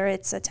 form, whether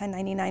it's a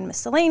 1099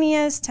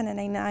 miscellaneous,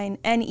 1099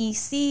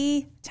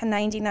 NEC,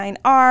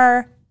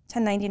 1099R,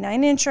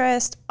 1099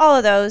 interest, all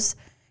of those,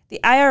 the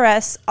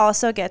IRS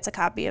also gets a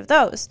copy of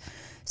those.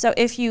 So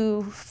if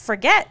you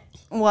forget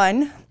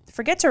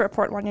to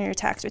report one on your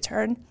tax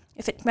return,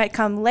 if it might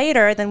come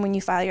later than when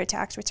you file your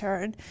tax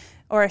return,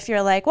 or if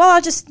you're like, well,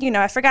 I'll just,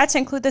 I forgot to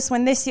include this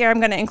one this year, I'm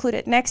going to include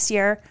it next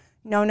year.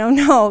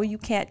 No, you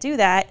can't do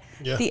that.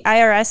 Yeah. The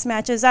IRS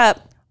matches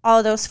up all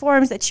of those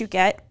forms that you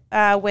get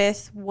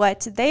with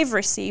what they've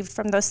received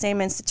from those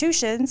same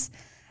institutions.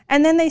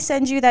 And then they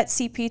send you that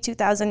CP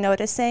 2000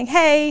 notice saying,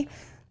 hey,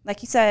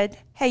 like you said,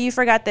 hey, you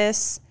forgot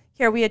this.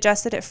 Here, we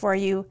adjusted it for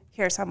you.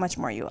 Here's how much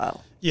more you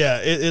owe. Yeah,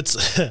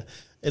 it's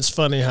it's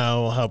funny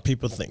how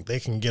people think they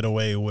can get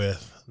away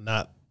with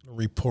not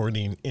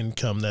reporting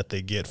income that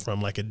they get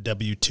from like a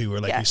W-2 or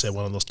like you said,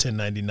 one of those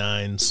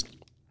 1099s.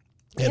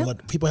 And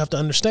what people have to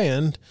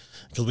understand,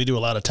 because we do a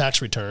lot of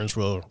tax returns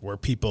where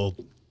people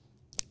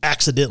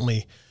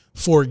accidentally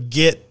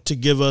forget to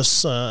give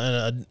us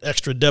an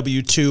extra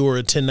W-2 or a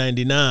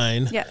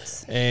 1099.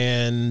 Yes.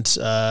 And,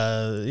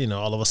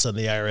 all of a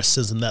sudden the IRS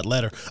sends them that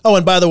letter. Oh,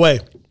 and by the way,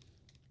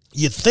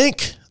 you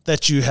think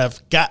that you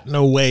have gotten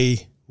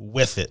away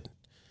with it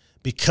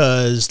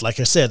because, like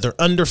I said, they're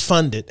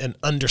underfunded and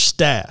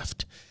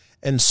understaffed.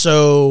 And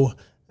so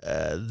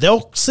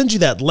they'll send you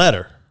that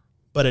letter,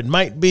 but it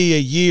might be a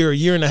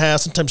year and a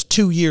half, sometimes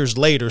 2 years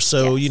later.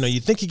 So, yes.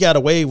 You think you got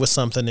away with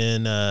something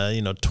in,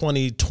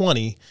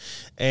 2020,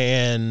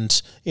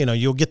 and,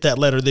 you'll get that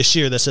letter this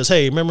year that says,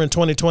 hey, remember in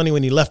 2020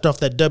 when you left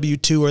off that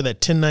W-2 or that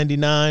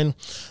 1099?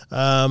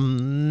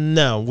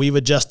 No, we've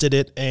adjusted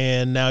it,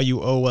 and now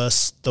you owe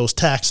us those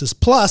taxes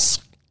plus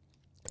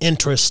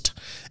interest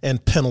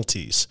and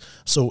penalties.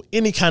 So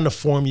any kind of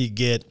form you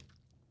get,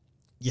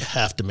 you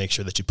have to make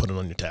sure that you put it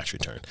on your tax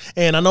return.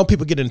 And I know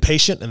people get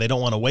impatient and they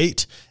don't want to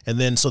wait. And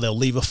then so they'll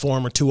leave a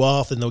form or two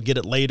off and they'll get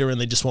it later and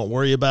they just won't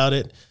worry about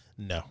it.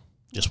 No,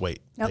 just wait.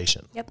 Nope.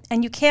 Patient. Yep.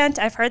 And you can't,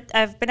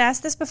 I've been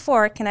asked this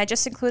before. Can I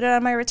just include it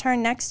on my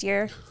return next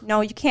year? No,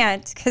 you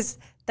can't, because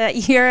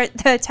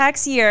the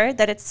tax year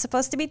that it's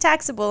supposed to be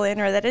taxable in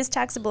or that is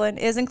taxable in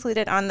is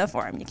included on the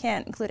form. You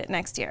can't include it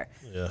next year.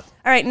 Yeah.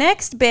 All right.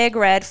 Next big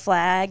red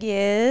flag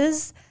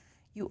is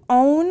you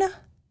own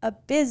a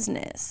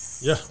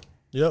business. Yeah.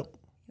 Yep.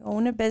 You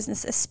own a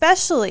business,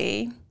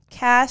 especially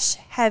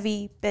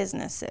cash-heavy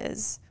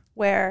businesses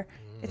where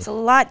it's a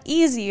lot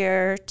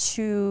easier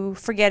to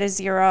forget a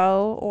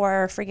zero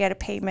or forget a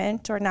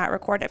payment or not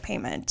record a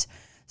payment.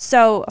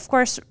 So, of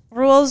course,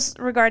 rules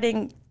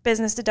regarding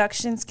business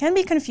deductions can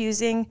be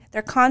confusing.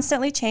 They're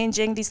constantly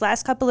changing. These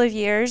last couple of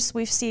years,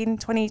 we've seen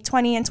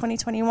 2020 and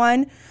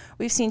 2021,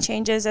 we've seen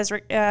changes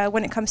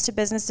when it comes to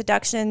business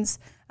deductions.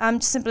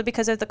 Simply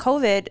because of the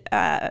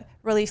COVID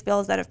relief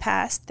bills that have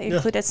passed. They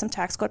included some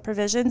tax code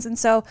provisions. And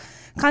so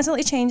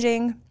constantly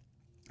changing,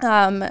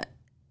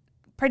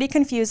 pretty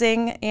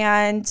confusing.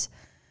 And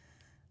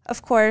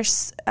of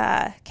course,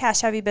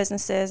 cash-heavy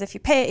businesses, if you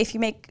pay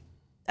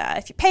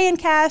in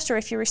cash or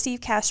if you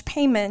receive cash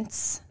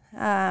payments,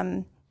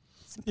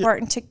 it's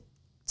important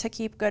to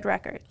keep good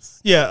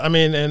records. Yeah, I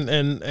mean,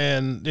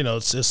 and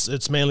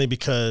it's mainly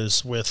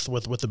because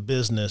with a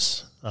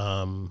business,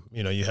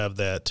 you have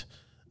that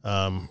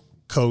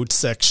code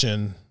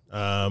section,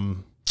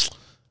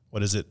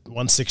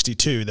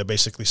 162, that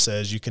basically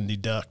says you can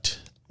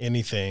deduct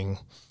anything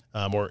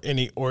or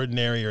any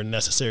ordinary or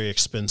necessary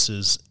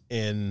expenses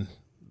in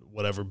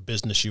whatever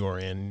business you are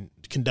in.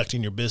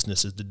 Conducting your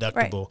business is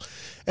deductible. Right.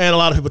 And a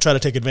lot of people try to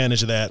take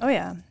advantage of that. Oh,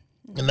 yeah.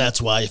 And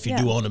that's why if you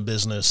do own a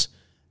business,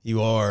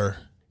 you are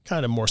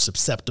kind of more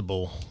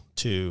susceptible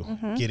to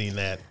getting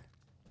that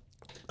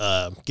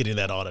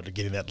audit or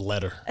getting that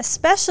letter.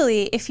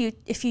 Especially if you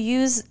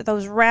use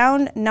those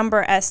round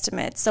number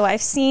estimates. So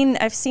I've seen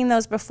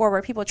those before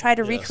where people try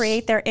to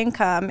recreate their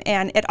income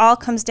and it all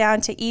comes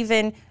down to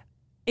even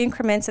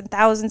increments in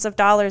thousands of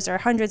dollars or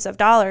hundreds of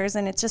dollars,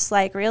 and it's just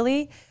like,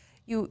 really?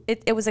 You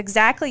earned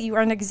exactly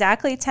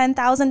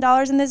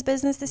 $10,000 in this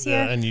business this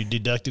year? And you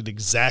deducted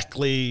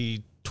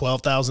exactly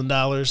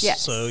 $12,000.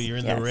 Yes. So you're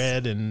in the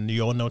red and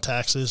you owe no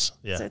taxes.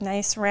 Yeah. It's a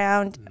nice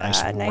round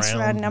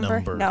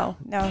number. No.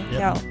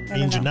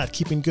 Means you're not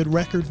keeping good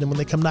record. And when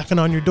they come knocking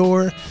on your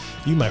door,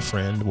 you, my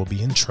friend, will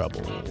be in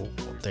trouble.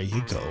 There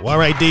you go. All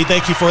right, Dee,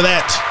 thank you for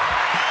that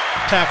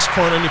tax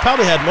corner. And you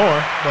probably had more,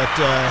 but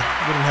we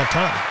didn't have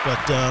time. But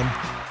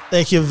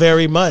thank you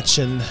very much.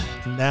 And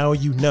now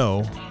you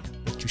know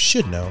what you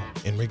should know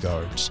in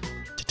regards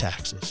to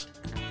taxes.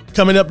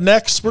 Coming up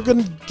next, we're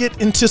going to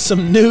get into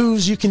some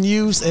news you can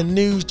use and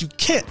news you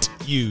can't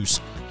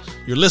use.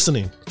 You're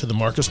listening to The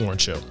Marcus Warren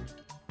Show.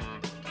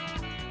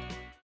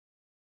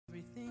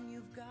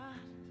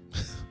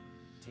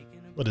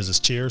 What is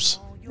this, Cheers?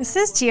 This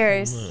is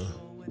Cheers. In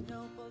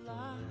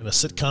a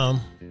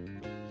sitcom.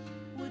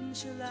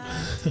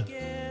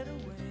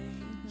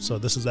 So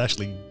this is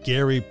actually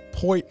Gary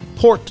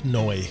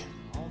Portnoy,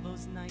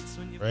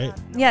 right?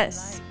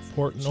 Yes.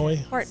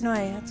 Portnoy, that's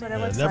what it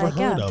looks never like.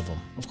 Never heard of them.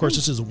 Of course,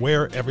 this is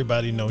Where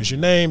Everybody Knows Your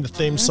Name, the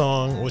theme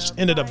song, which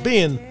ended up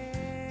being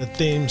the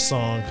theme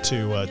song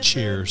to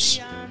Cheers.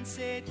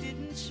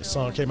 The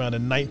song came out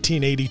in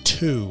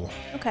 1982.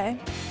 Okay.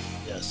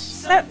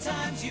 Yes. There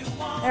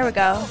we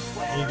go.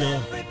 There you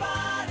go.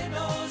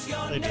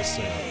 They just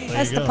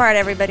That's the part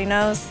everybody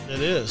knows.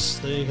 It is.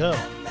 There you go.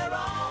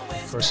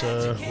 Of course,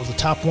 was a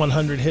top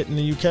 100 hit in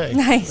the UK.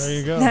 Nice. There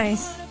you go.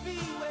 Nice.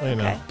 You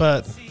know,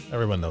 but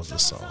everyone knows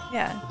this song.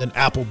 Yeah. Then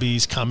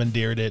Applebee's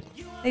commandeered it.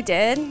 They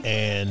did.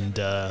 And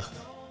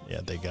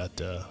they got.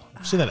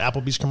 See that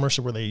Applebee's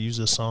commercial where they use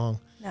this song?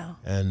 No.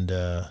 And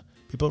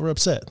people were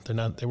upset.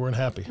 They weren't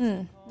happy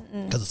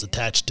because it's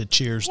attached to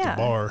Cheers, the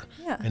bar,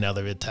 and now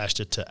they've attached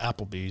it to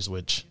Applebee's,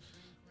 which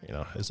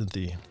isn't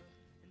the.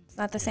 It's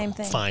not the same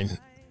thing. Fine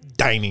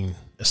dining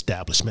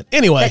establishment.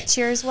 Anyway, That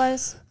Cheers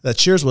was? that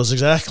Cheers was,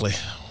 exactly,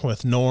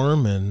 with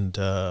Norm and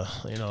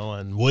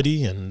and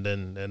Woody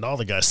and all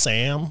the guys,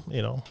 Sam,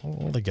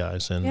 all the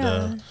guys,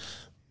 and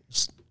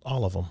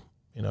all of them.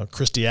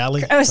 Christy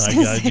Alley. I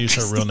gotta use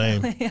her real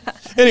name. Yeah.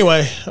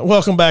 Anyway,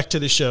 welcome back to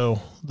the show,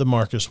 the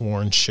Marcus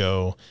Warren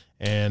Show,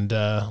 and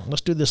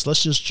let's do this.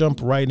 Let's just jump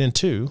right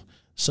into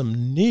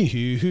some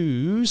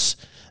news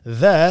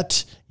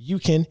that you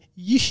can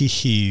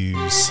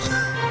use.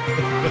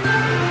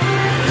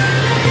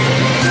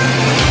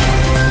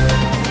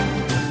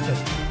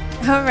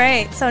 All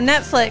right, so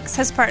Netflix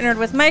has partnered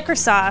with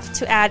Microsoft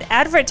to add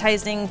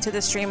advertising to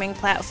the streaming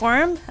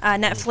platform.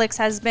 Netflix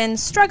has been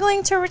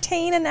struggling to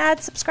retain and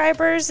add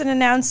subscribers and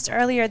announced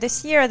earlier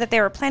this year that they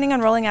were planning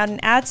on rolling out an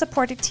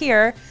ad-supported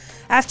tier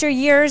after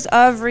years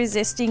of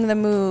resisting the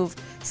move.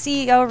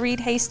 CEO Reed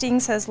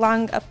Hastings has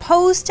long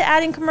opposed to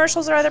adding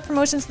commercials or other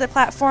promotions to the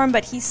platform,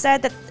 but he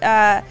said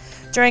that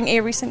during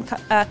a recent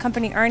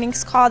company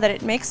earnings call that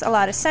it makes a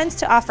lot of sense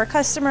to offer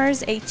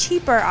customers a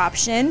cheaper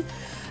option.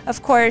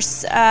 Of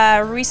course,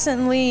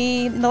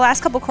 recently, in the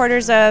last couple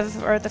quarters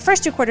the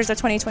first 2 quarters of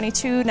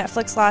 2022,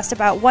 Netflix lost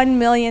about 1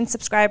 million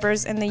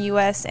subscribers in the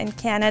U.S. and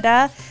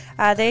Canada.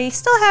 They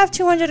still have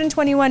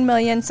 221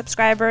 million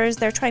subscribers.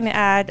 They're trying to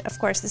add, of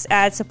course, this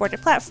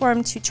ad-supported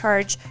platform to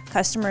charge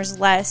customers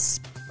less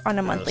on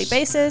a monthly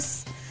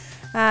basis.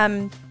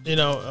 With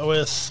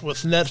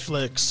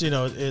Netflix,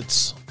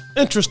 it's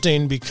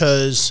interesting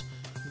because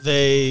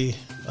they,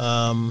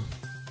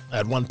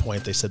 at one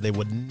point, they said they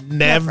would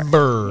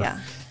never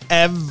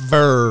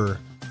ever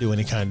do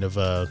any kind of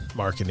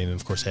marketing. And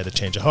of course, they had to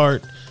change of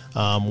heart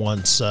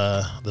once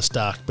the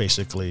stock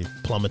basically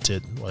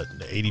plummeted,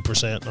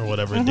 80% or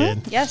whatever it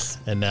did. Yes.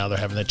 And now they're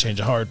having that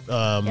change of heart.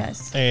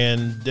 Yes.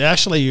 And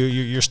actually,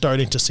 you're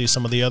starting to see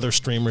some of the other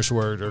streamers who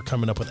are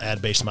coming up with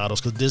ad-based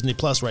models, because Disney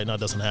Plus right now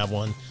doesn't have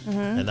one.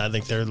 And I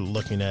think they're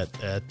looking at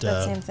that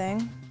same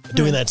thing.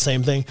 Doing that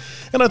same thing.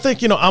 And I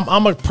think,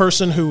 I'm a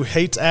person who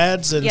hates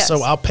ads, and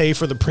so I'll pay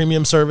for the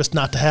premium service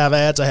not to have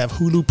ads. I have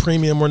Hulu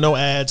Premium or no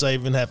ads. I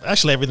even have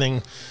actually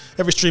every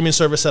streaming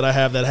service that I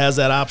have that has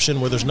that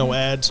option where there's no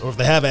ads, or if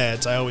they have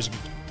ads, I always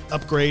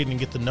upgrade and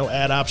get the no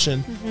ad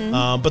option.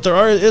 But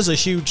there is a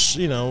huge,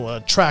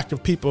 tract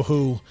of people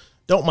who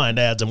don't mind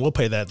ads and will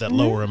pay that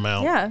lower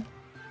amount. Yeah.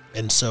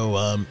 And so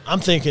I'm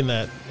thinking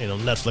that,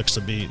 Netflix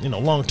will be,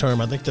 long term,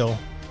 I think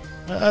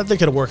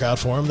it'll work out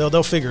for them.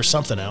 They'll figure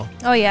something out.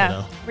 Oh,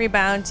 yeah.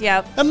 Rebound,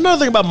 yeah. And another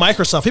thing about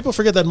Microsoft, people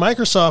forget that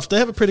Microsoft, they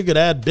have a pretty good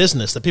ad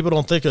business that people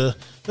don't think of.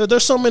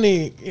 There's so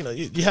many,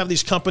 you have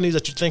these companies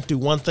that you think do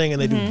one thing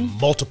and they do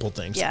multiple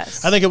things.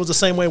 Yes. I think it was the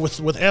same way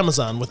with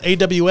Amazon, with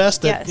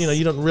AWS, that,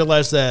 you don't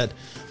realize that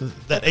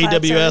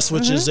AWS,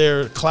 which is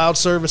their cloud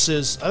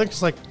services, I think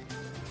it's like,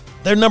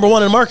 they're number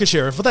one in market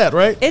share for that,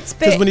 right? It's big.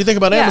 Because when you think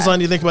about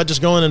Amazon, you think about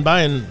just going and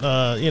buying,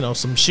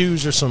 some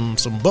shoes or some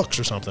books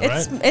or something,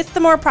 right? It's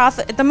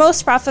the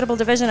most profitable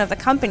division of the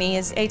company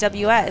is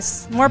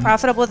AWS. More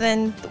profitable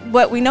than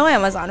what we know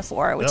Amazon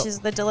for, which is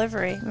the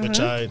delivery. Which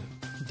I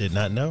did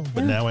not know,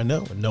 but now I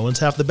know. No one's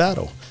half the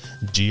battle.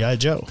 G.I.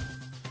 Joe.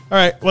 All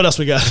right, what else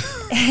we got?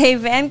 A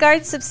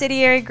Vanguard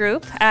subsidiary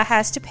group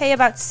has to pay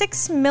about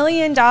 $6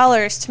 million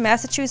to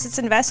Massachusetts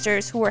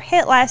investors who were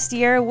hit last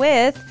year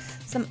with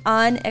some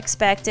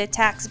unexpected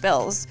tax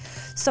bills.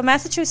 So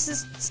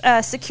Massachusetts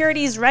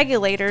securities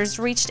regulators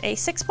reached a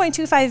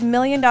 $6.25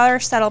 million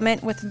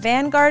settlement with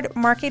Vanguard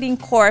Marketing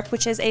Corp.,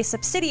 which is a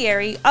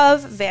subsidiary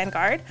of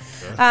Vanguard,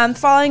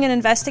 following an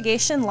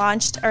investigation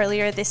launched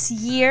earlier this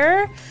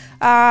year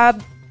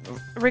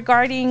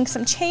regarding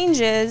some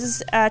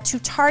changes to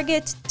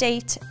target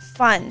date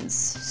funds.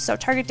 So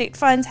target date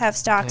funds have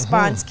stocks,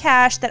 bonds,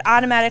 cash that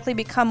automatically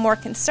become more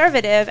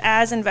conservative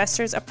as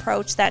investors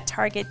approach that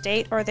target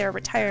date or their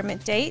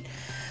retirement date.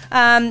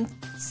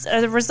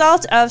 The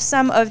result of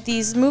some of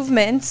these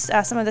movements,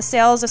 some of the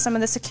sales of some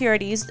of the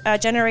securities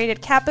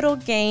generated capital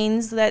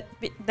gains that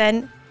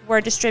then were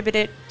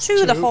distributed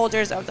to the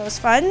holders of those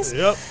funds.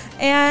 Yep.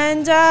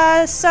 And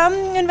some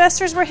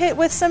investors were hit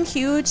with some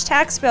huge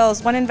tax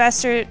bills. One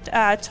investor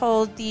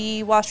told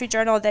the Wall Street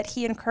Journal that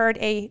he incurred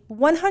a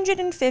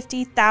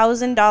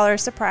 $150,000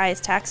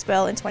 surprise tax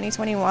bill in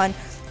 2021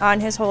 on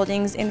his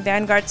holdings in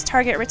Vanguard's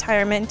Target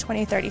Retirement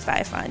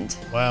 2035 fund.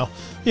 Wow.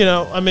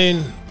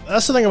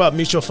 That's the thing about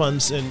mutual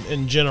funds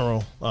in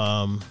general,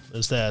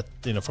 is that,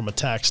 from a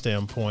tax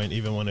standpoint,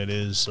 even when it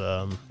is,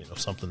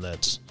 something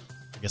that's,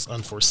 I guess,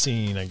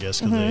 unforeseen, because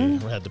they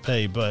had to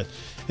pay, but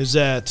is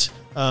that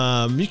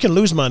you can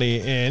lose money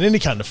in any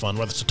kind of fund,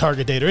 whether it's a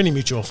target date or any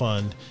mutual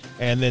fund,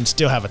 and then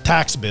still have a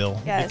tax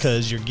bill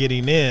because you're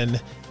getting in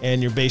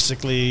and you're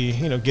basically,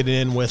 getting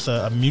in with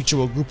a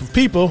mutual group of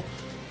people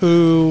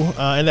who,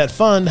 and that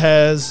fund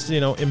has,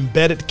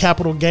 embedded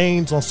capital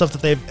gains on stuff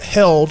that they've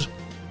held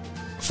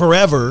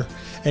forever,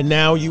 and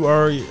now you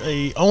are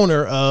a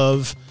owner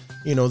of,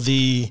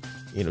 the,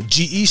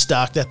 GE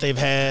stock that they've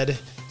had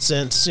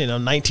since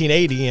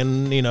 1980,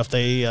 and if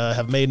they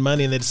have made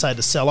money and they decide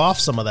to sell off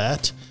some of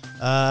that,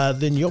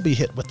 then you'll be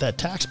hit with that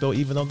tax bill,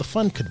 even though the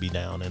fund could be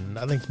down. And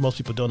I think most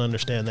people don't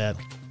understand that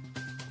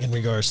in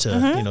regards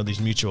to these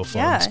mutual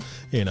funds.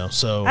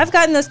 So I've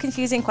gotten those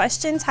confusing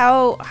questions.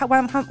 Why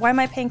am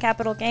I paying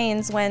capital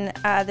gains when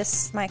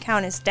my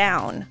account is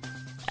down?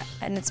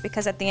 And it's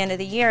because at the end of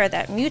the year,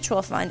 that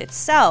mutual fund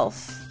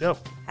itself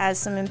has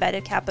some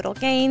embedded capital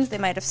gains. They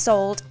might have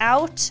sold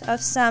out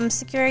of some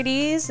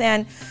securities,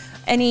 and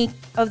any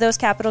of those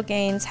capital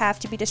gains have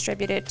to be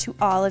distributed to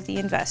all of the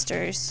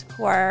investors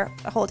who are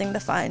holding the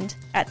fund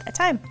at that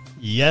time.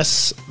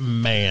 Yes,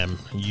 ma'am.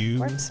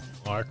 You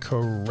are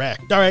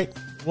correct. All right.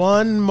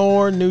 One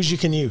more news you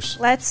can use.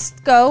 Let's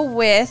go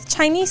with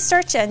Chinese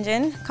search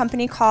engine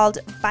company called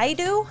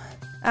Baidu.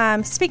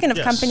 Speaking of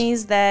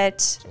companies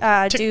that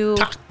do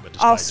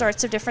all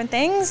sorts of different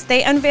things,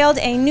 they unveiled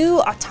a new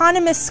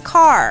autonomous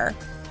car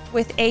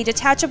with a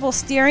detachable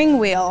steering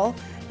wheel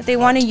that they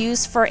want to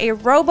use for a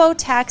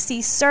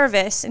robo-taxi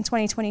service in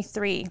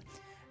 2023,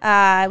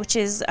 which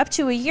is up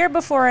to a year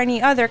before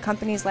any other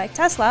companies like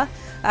Tesla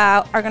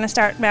are going to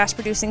start mass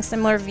producing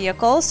similar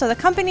vehicles. So the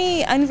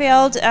company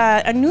unveiled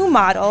a new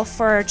model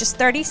for just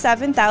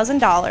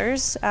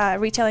 $37,000,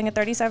 retailing at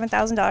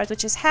 $37,000,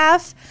 which is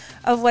half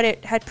of what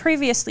it had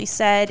previously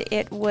said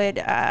it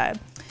would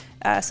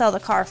sell the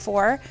car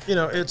for.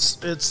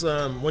 It's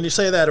when you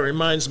say that, it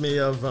reminds me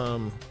of,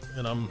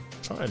 and I'm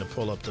trying to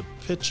pull up the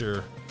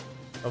picture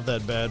of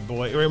that bad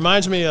boy. It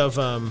reminds me of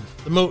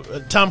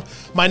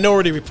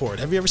Minority Report.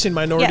 Have you ever seen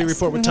Minority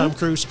Report with Tom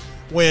Cruise?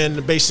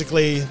 When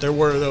basically there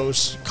were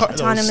those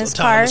autonomous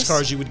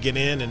cars you would get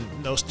in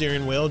and no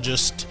steering wheel, you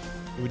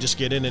would just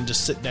get in and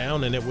just sit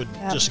down and it would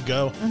just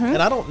go. And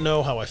I don't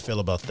know how I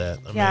feel about that.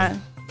 I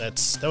mean,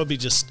 that would be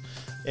just.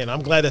 And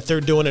I'm glad that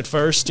they're doing it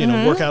first.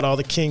 Work out all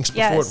the kinks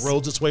before it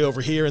rolls its way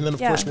over here, and then of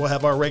course we'll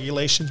have our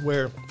regulations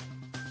where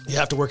you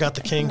have to work out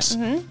the kinks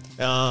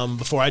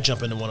before I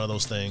jump into one of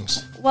those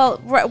things. Well,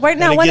 right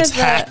now one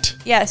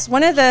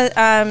of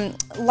the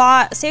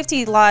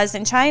safety laws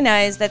in China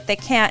is that they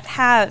can't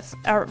have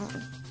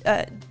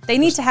they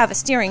need to have a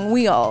steering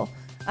wheel.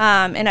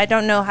 And I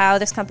don't know how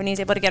this company is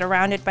able to get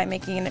around it by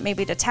making it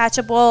maybe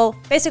detachable,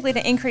 basically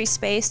to increase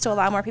space to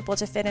allow more people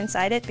to fit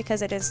inside it,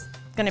 because it is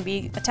going to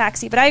be a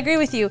taxi. But I agree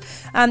with you.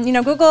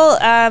 Google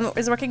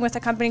is working with a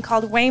company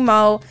called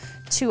Waymo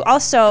to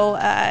also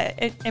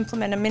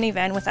implement a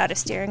minivan without a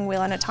steering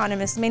wheel, an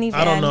autonomous minivan.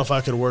 I don't know if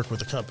I could work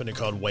with a company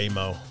called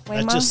Waymo.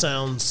 That just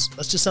sounds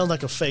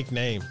like a fake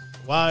name.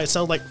 Why? It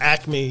sounds like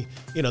Acme,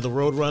 the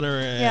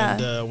Roadrunner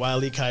and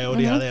Wile E.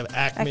 Coyote, how they have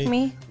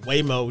Acme.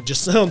 Waymo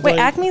just sounds like... Wait,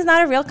 Acme's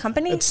not a real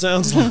company? It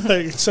sounds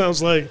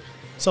like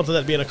something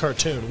that'd be in a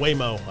cartoon.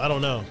 Waymo. I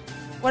don't know.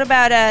 What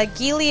about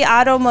Geely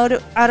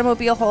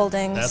Automobile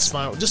Holdings? That's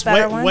fine. Just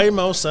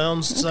Waymo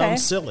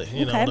sounds silly.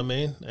 You know what I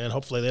mean? And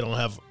hopefully they don't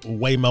have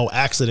Waymo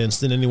accidents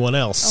than anyone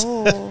else.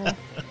 Oh.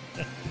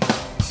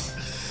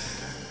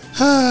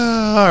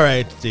 All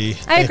right, Dee.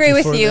 I agree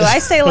with you. I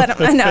say let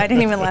them. No, I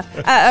didn't even laugh.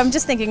 I'm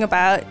just thinking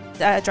about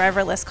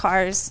driverless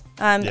cars.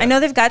 I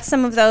know they've got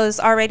some of those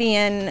already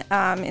in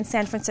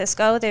San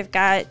Francisco. They've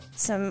got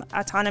some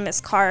autonomous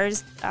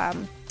cars.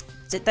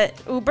 The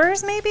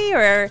Ubers maybe,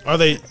 or are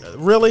they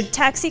really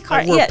taxi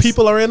cars? Where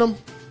people are in them?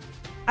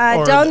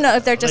 I don't know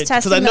if they're just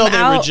testing them out. Because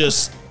I know they were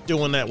just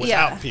doing that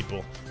without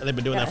people, and they've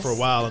been doing that for a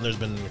while. And there's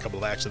been a couple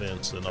of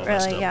accidents and all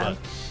that stuff.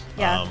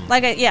 Yeah.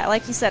 But,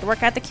 like you said,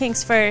 work out the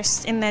kinks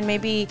first, and then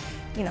maybe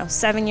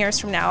 7 years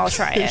from now I'll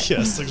try it.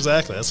 Yes,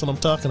 exactly. That's what I'm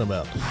talking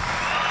about.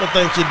 Well,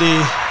 thank you,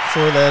 Dee,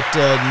 for that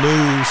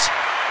news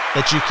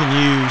that you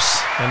can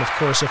use. And of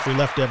course, if we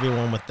left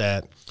everyone with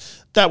that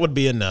would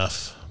be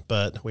enough.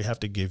 But we have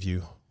to give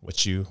you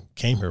what you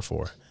came here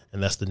for,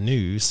 and that's the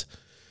news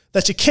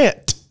that you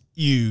can't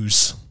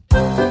use.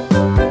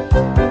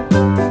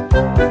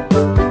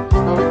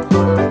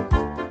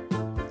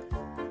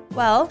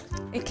 Well,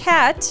 a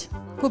cat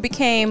who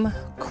became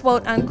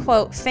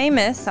quote-unquote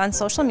famous on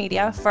social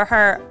media for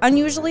her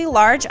unusually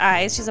large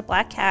eyes. She's a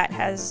black cat,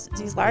 has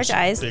these large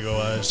eyes. Big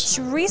old eyes. She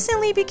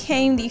recently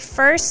became the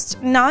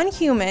first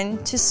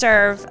non-human to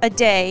serve a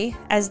day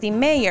as the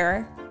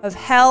mayor of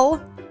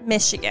Hell,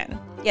 Michigan.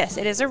 Yes,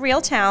 it is a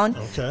real town.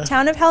 Okay.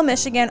 Town of Hell,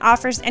 Michigan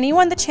offers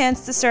anyone the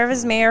chance to serve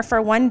as mayor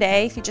for one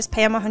day if you just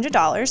pay them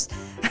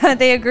 $100.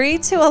 They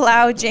agreed to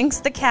allow Jinx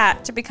the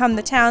cat to become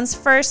the town's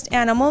first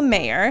animal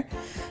mayor.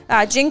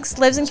 Jinx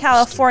lives in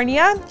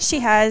California. She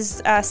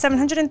has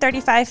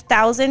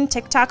 735,000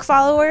 TikTok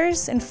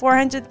followers and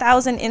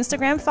 400,000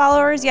 Instagram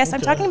followers. Yes,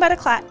 I'm talking about a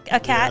cat.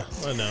 Yeah,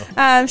 I know.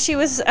 She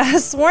was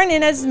sworn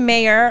in as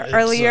mayor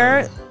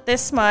earlier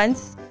this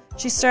month.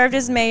 She served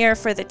as mayor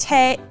for the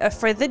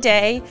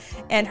day,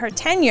 and her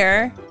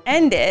tenure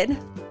ended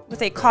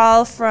with a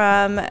call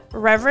from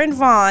Reverend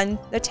Vaughn,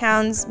 the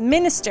town's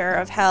minister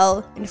of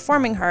Hell,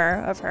 informing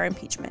her of her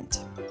impeachment.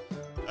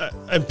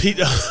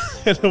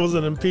 It was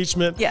an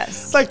impeachment?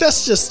 Yes.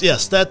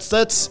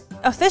 That's...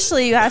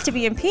 Officially, you have to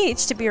be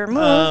impeached to be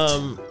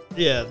removed.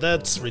 Yeah,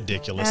 that's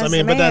ridiculous. As but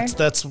the mayor.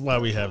 that's why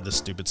we have this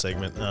stupid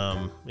segment.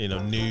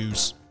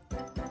 News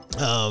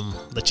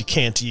that you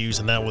can't use,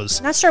 and that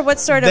was Not sure what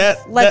sort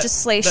of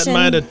legislation that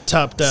might have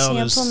topped down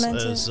she as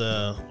implemented.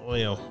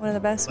 one of the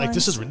best Like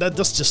ones.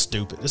 that's just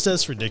stupid.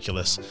 That's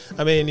ridiculous.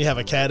 I mean, you have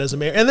a cat as a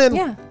mayor, and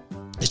then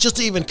it's just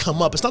to even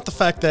come up. It's not the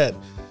fact that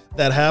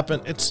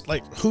happened. It's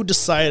like, who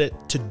decided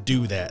to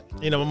do that?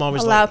 You know, I'm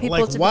always allow like,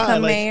 people to why?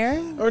 become Like,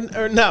 mayor,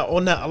 or not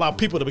allow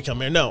people to become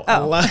mayor. No,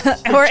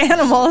 or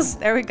animals.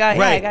 There we go.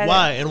 Right? Yeah,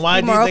 why? And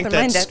why be do you more think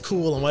that's open-minded.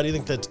 cool? And why do you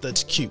think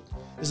that's cute?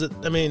 Is it?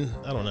 I mean,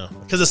 I don't know,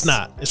 because it's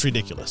not. It's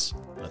ridiculous.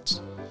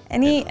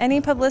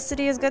 Any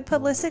publicity is good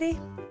publicity.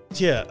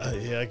 Yeah,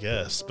 I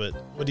guess. But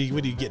what are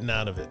you getting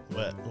out of it?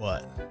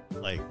 What?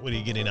 Like, what are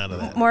you getting out of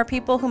that? More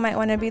people who might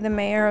want to be the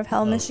mayor of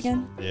Hell,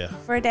 Michigan. Yeah.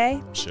 For a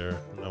day. Sure.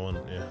 No one.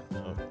 Yeah.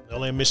 No. The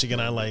only Michigan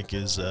I like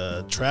is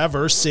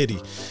Traverse City,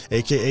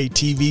 aka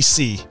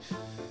TVC.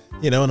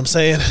 You know what I'm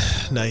saying?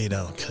 No, you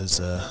don't, because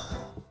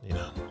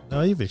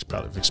no, you've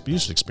probably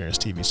experienced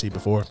TVC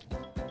before.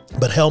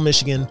 But Hell,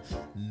 Michigan,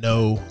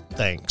 no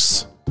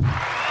thanks.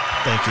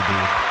 Thank you,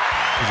 dude.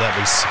 Because that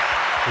was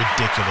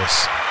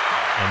ridiculous.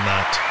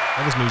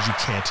 That was news you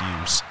can't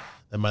use.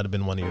 That might have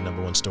been one of your number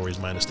one stories,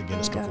 minus the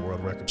Guinness Book of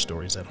World Record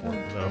stories. That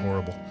are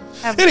horrible.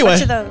 Have Anyway, a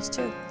bunch of those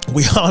too.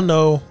 We all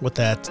know what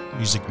that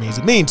music means.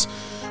 It means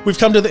we've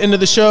come to the end of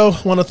the show.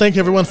 I want to thank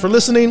everyone for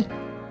listening.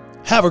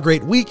 Have a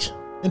great week,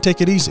 and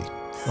take it easy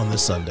on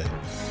this Sunday.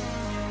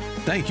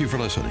 Thank you for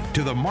listening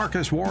to The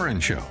Marcus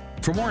Warren Show.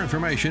 For more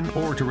information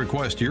or to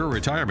request your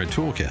retirement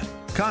toolkit,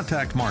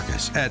 contact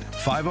Marcus at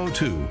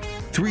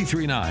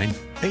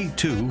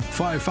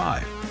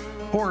 502-339-8255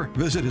 or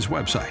visit his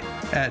website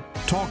at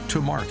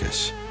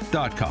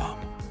talktomarcus.com.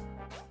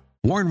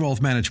 Warren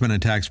Wealth Management and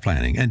Tax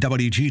Planning and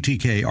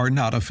WGTK are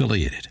not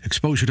affiliated.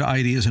 Exposure to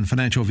ideas and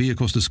financial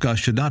vehicles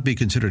discussed should not be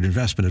considered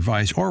investment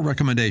advice or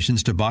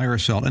recommendations to buy or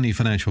sell any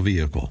financial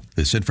vehicle.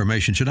 This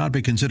information should not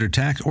be considered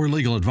tax or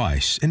legal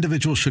advice.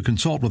 Individuals should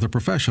consult with a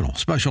professional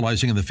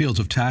specializing in the fields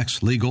of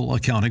tax, legal,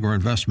 accounting, or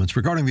investments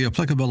regarding the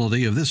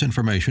applicability of this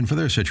information for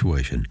their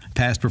situation.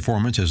 Past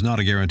performance is not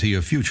a guarantee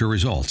of future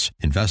results.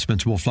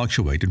 Investments will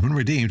fluctuate and when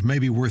redeemed may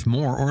be worth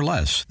more or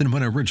less than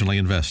when originally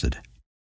invested.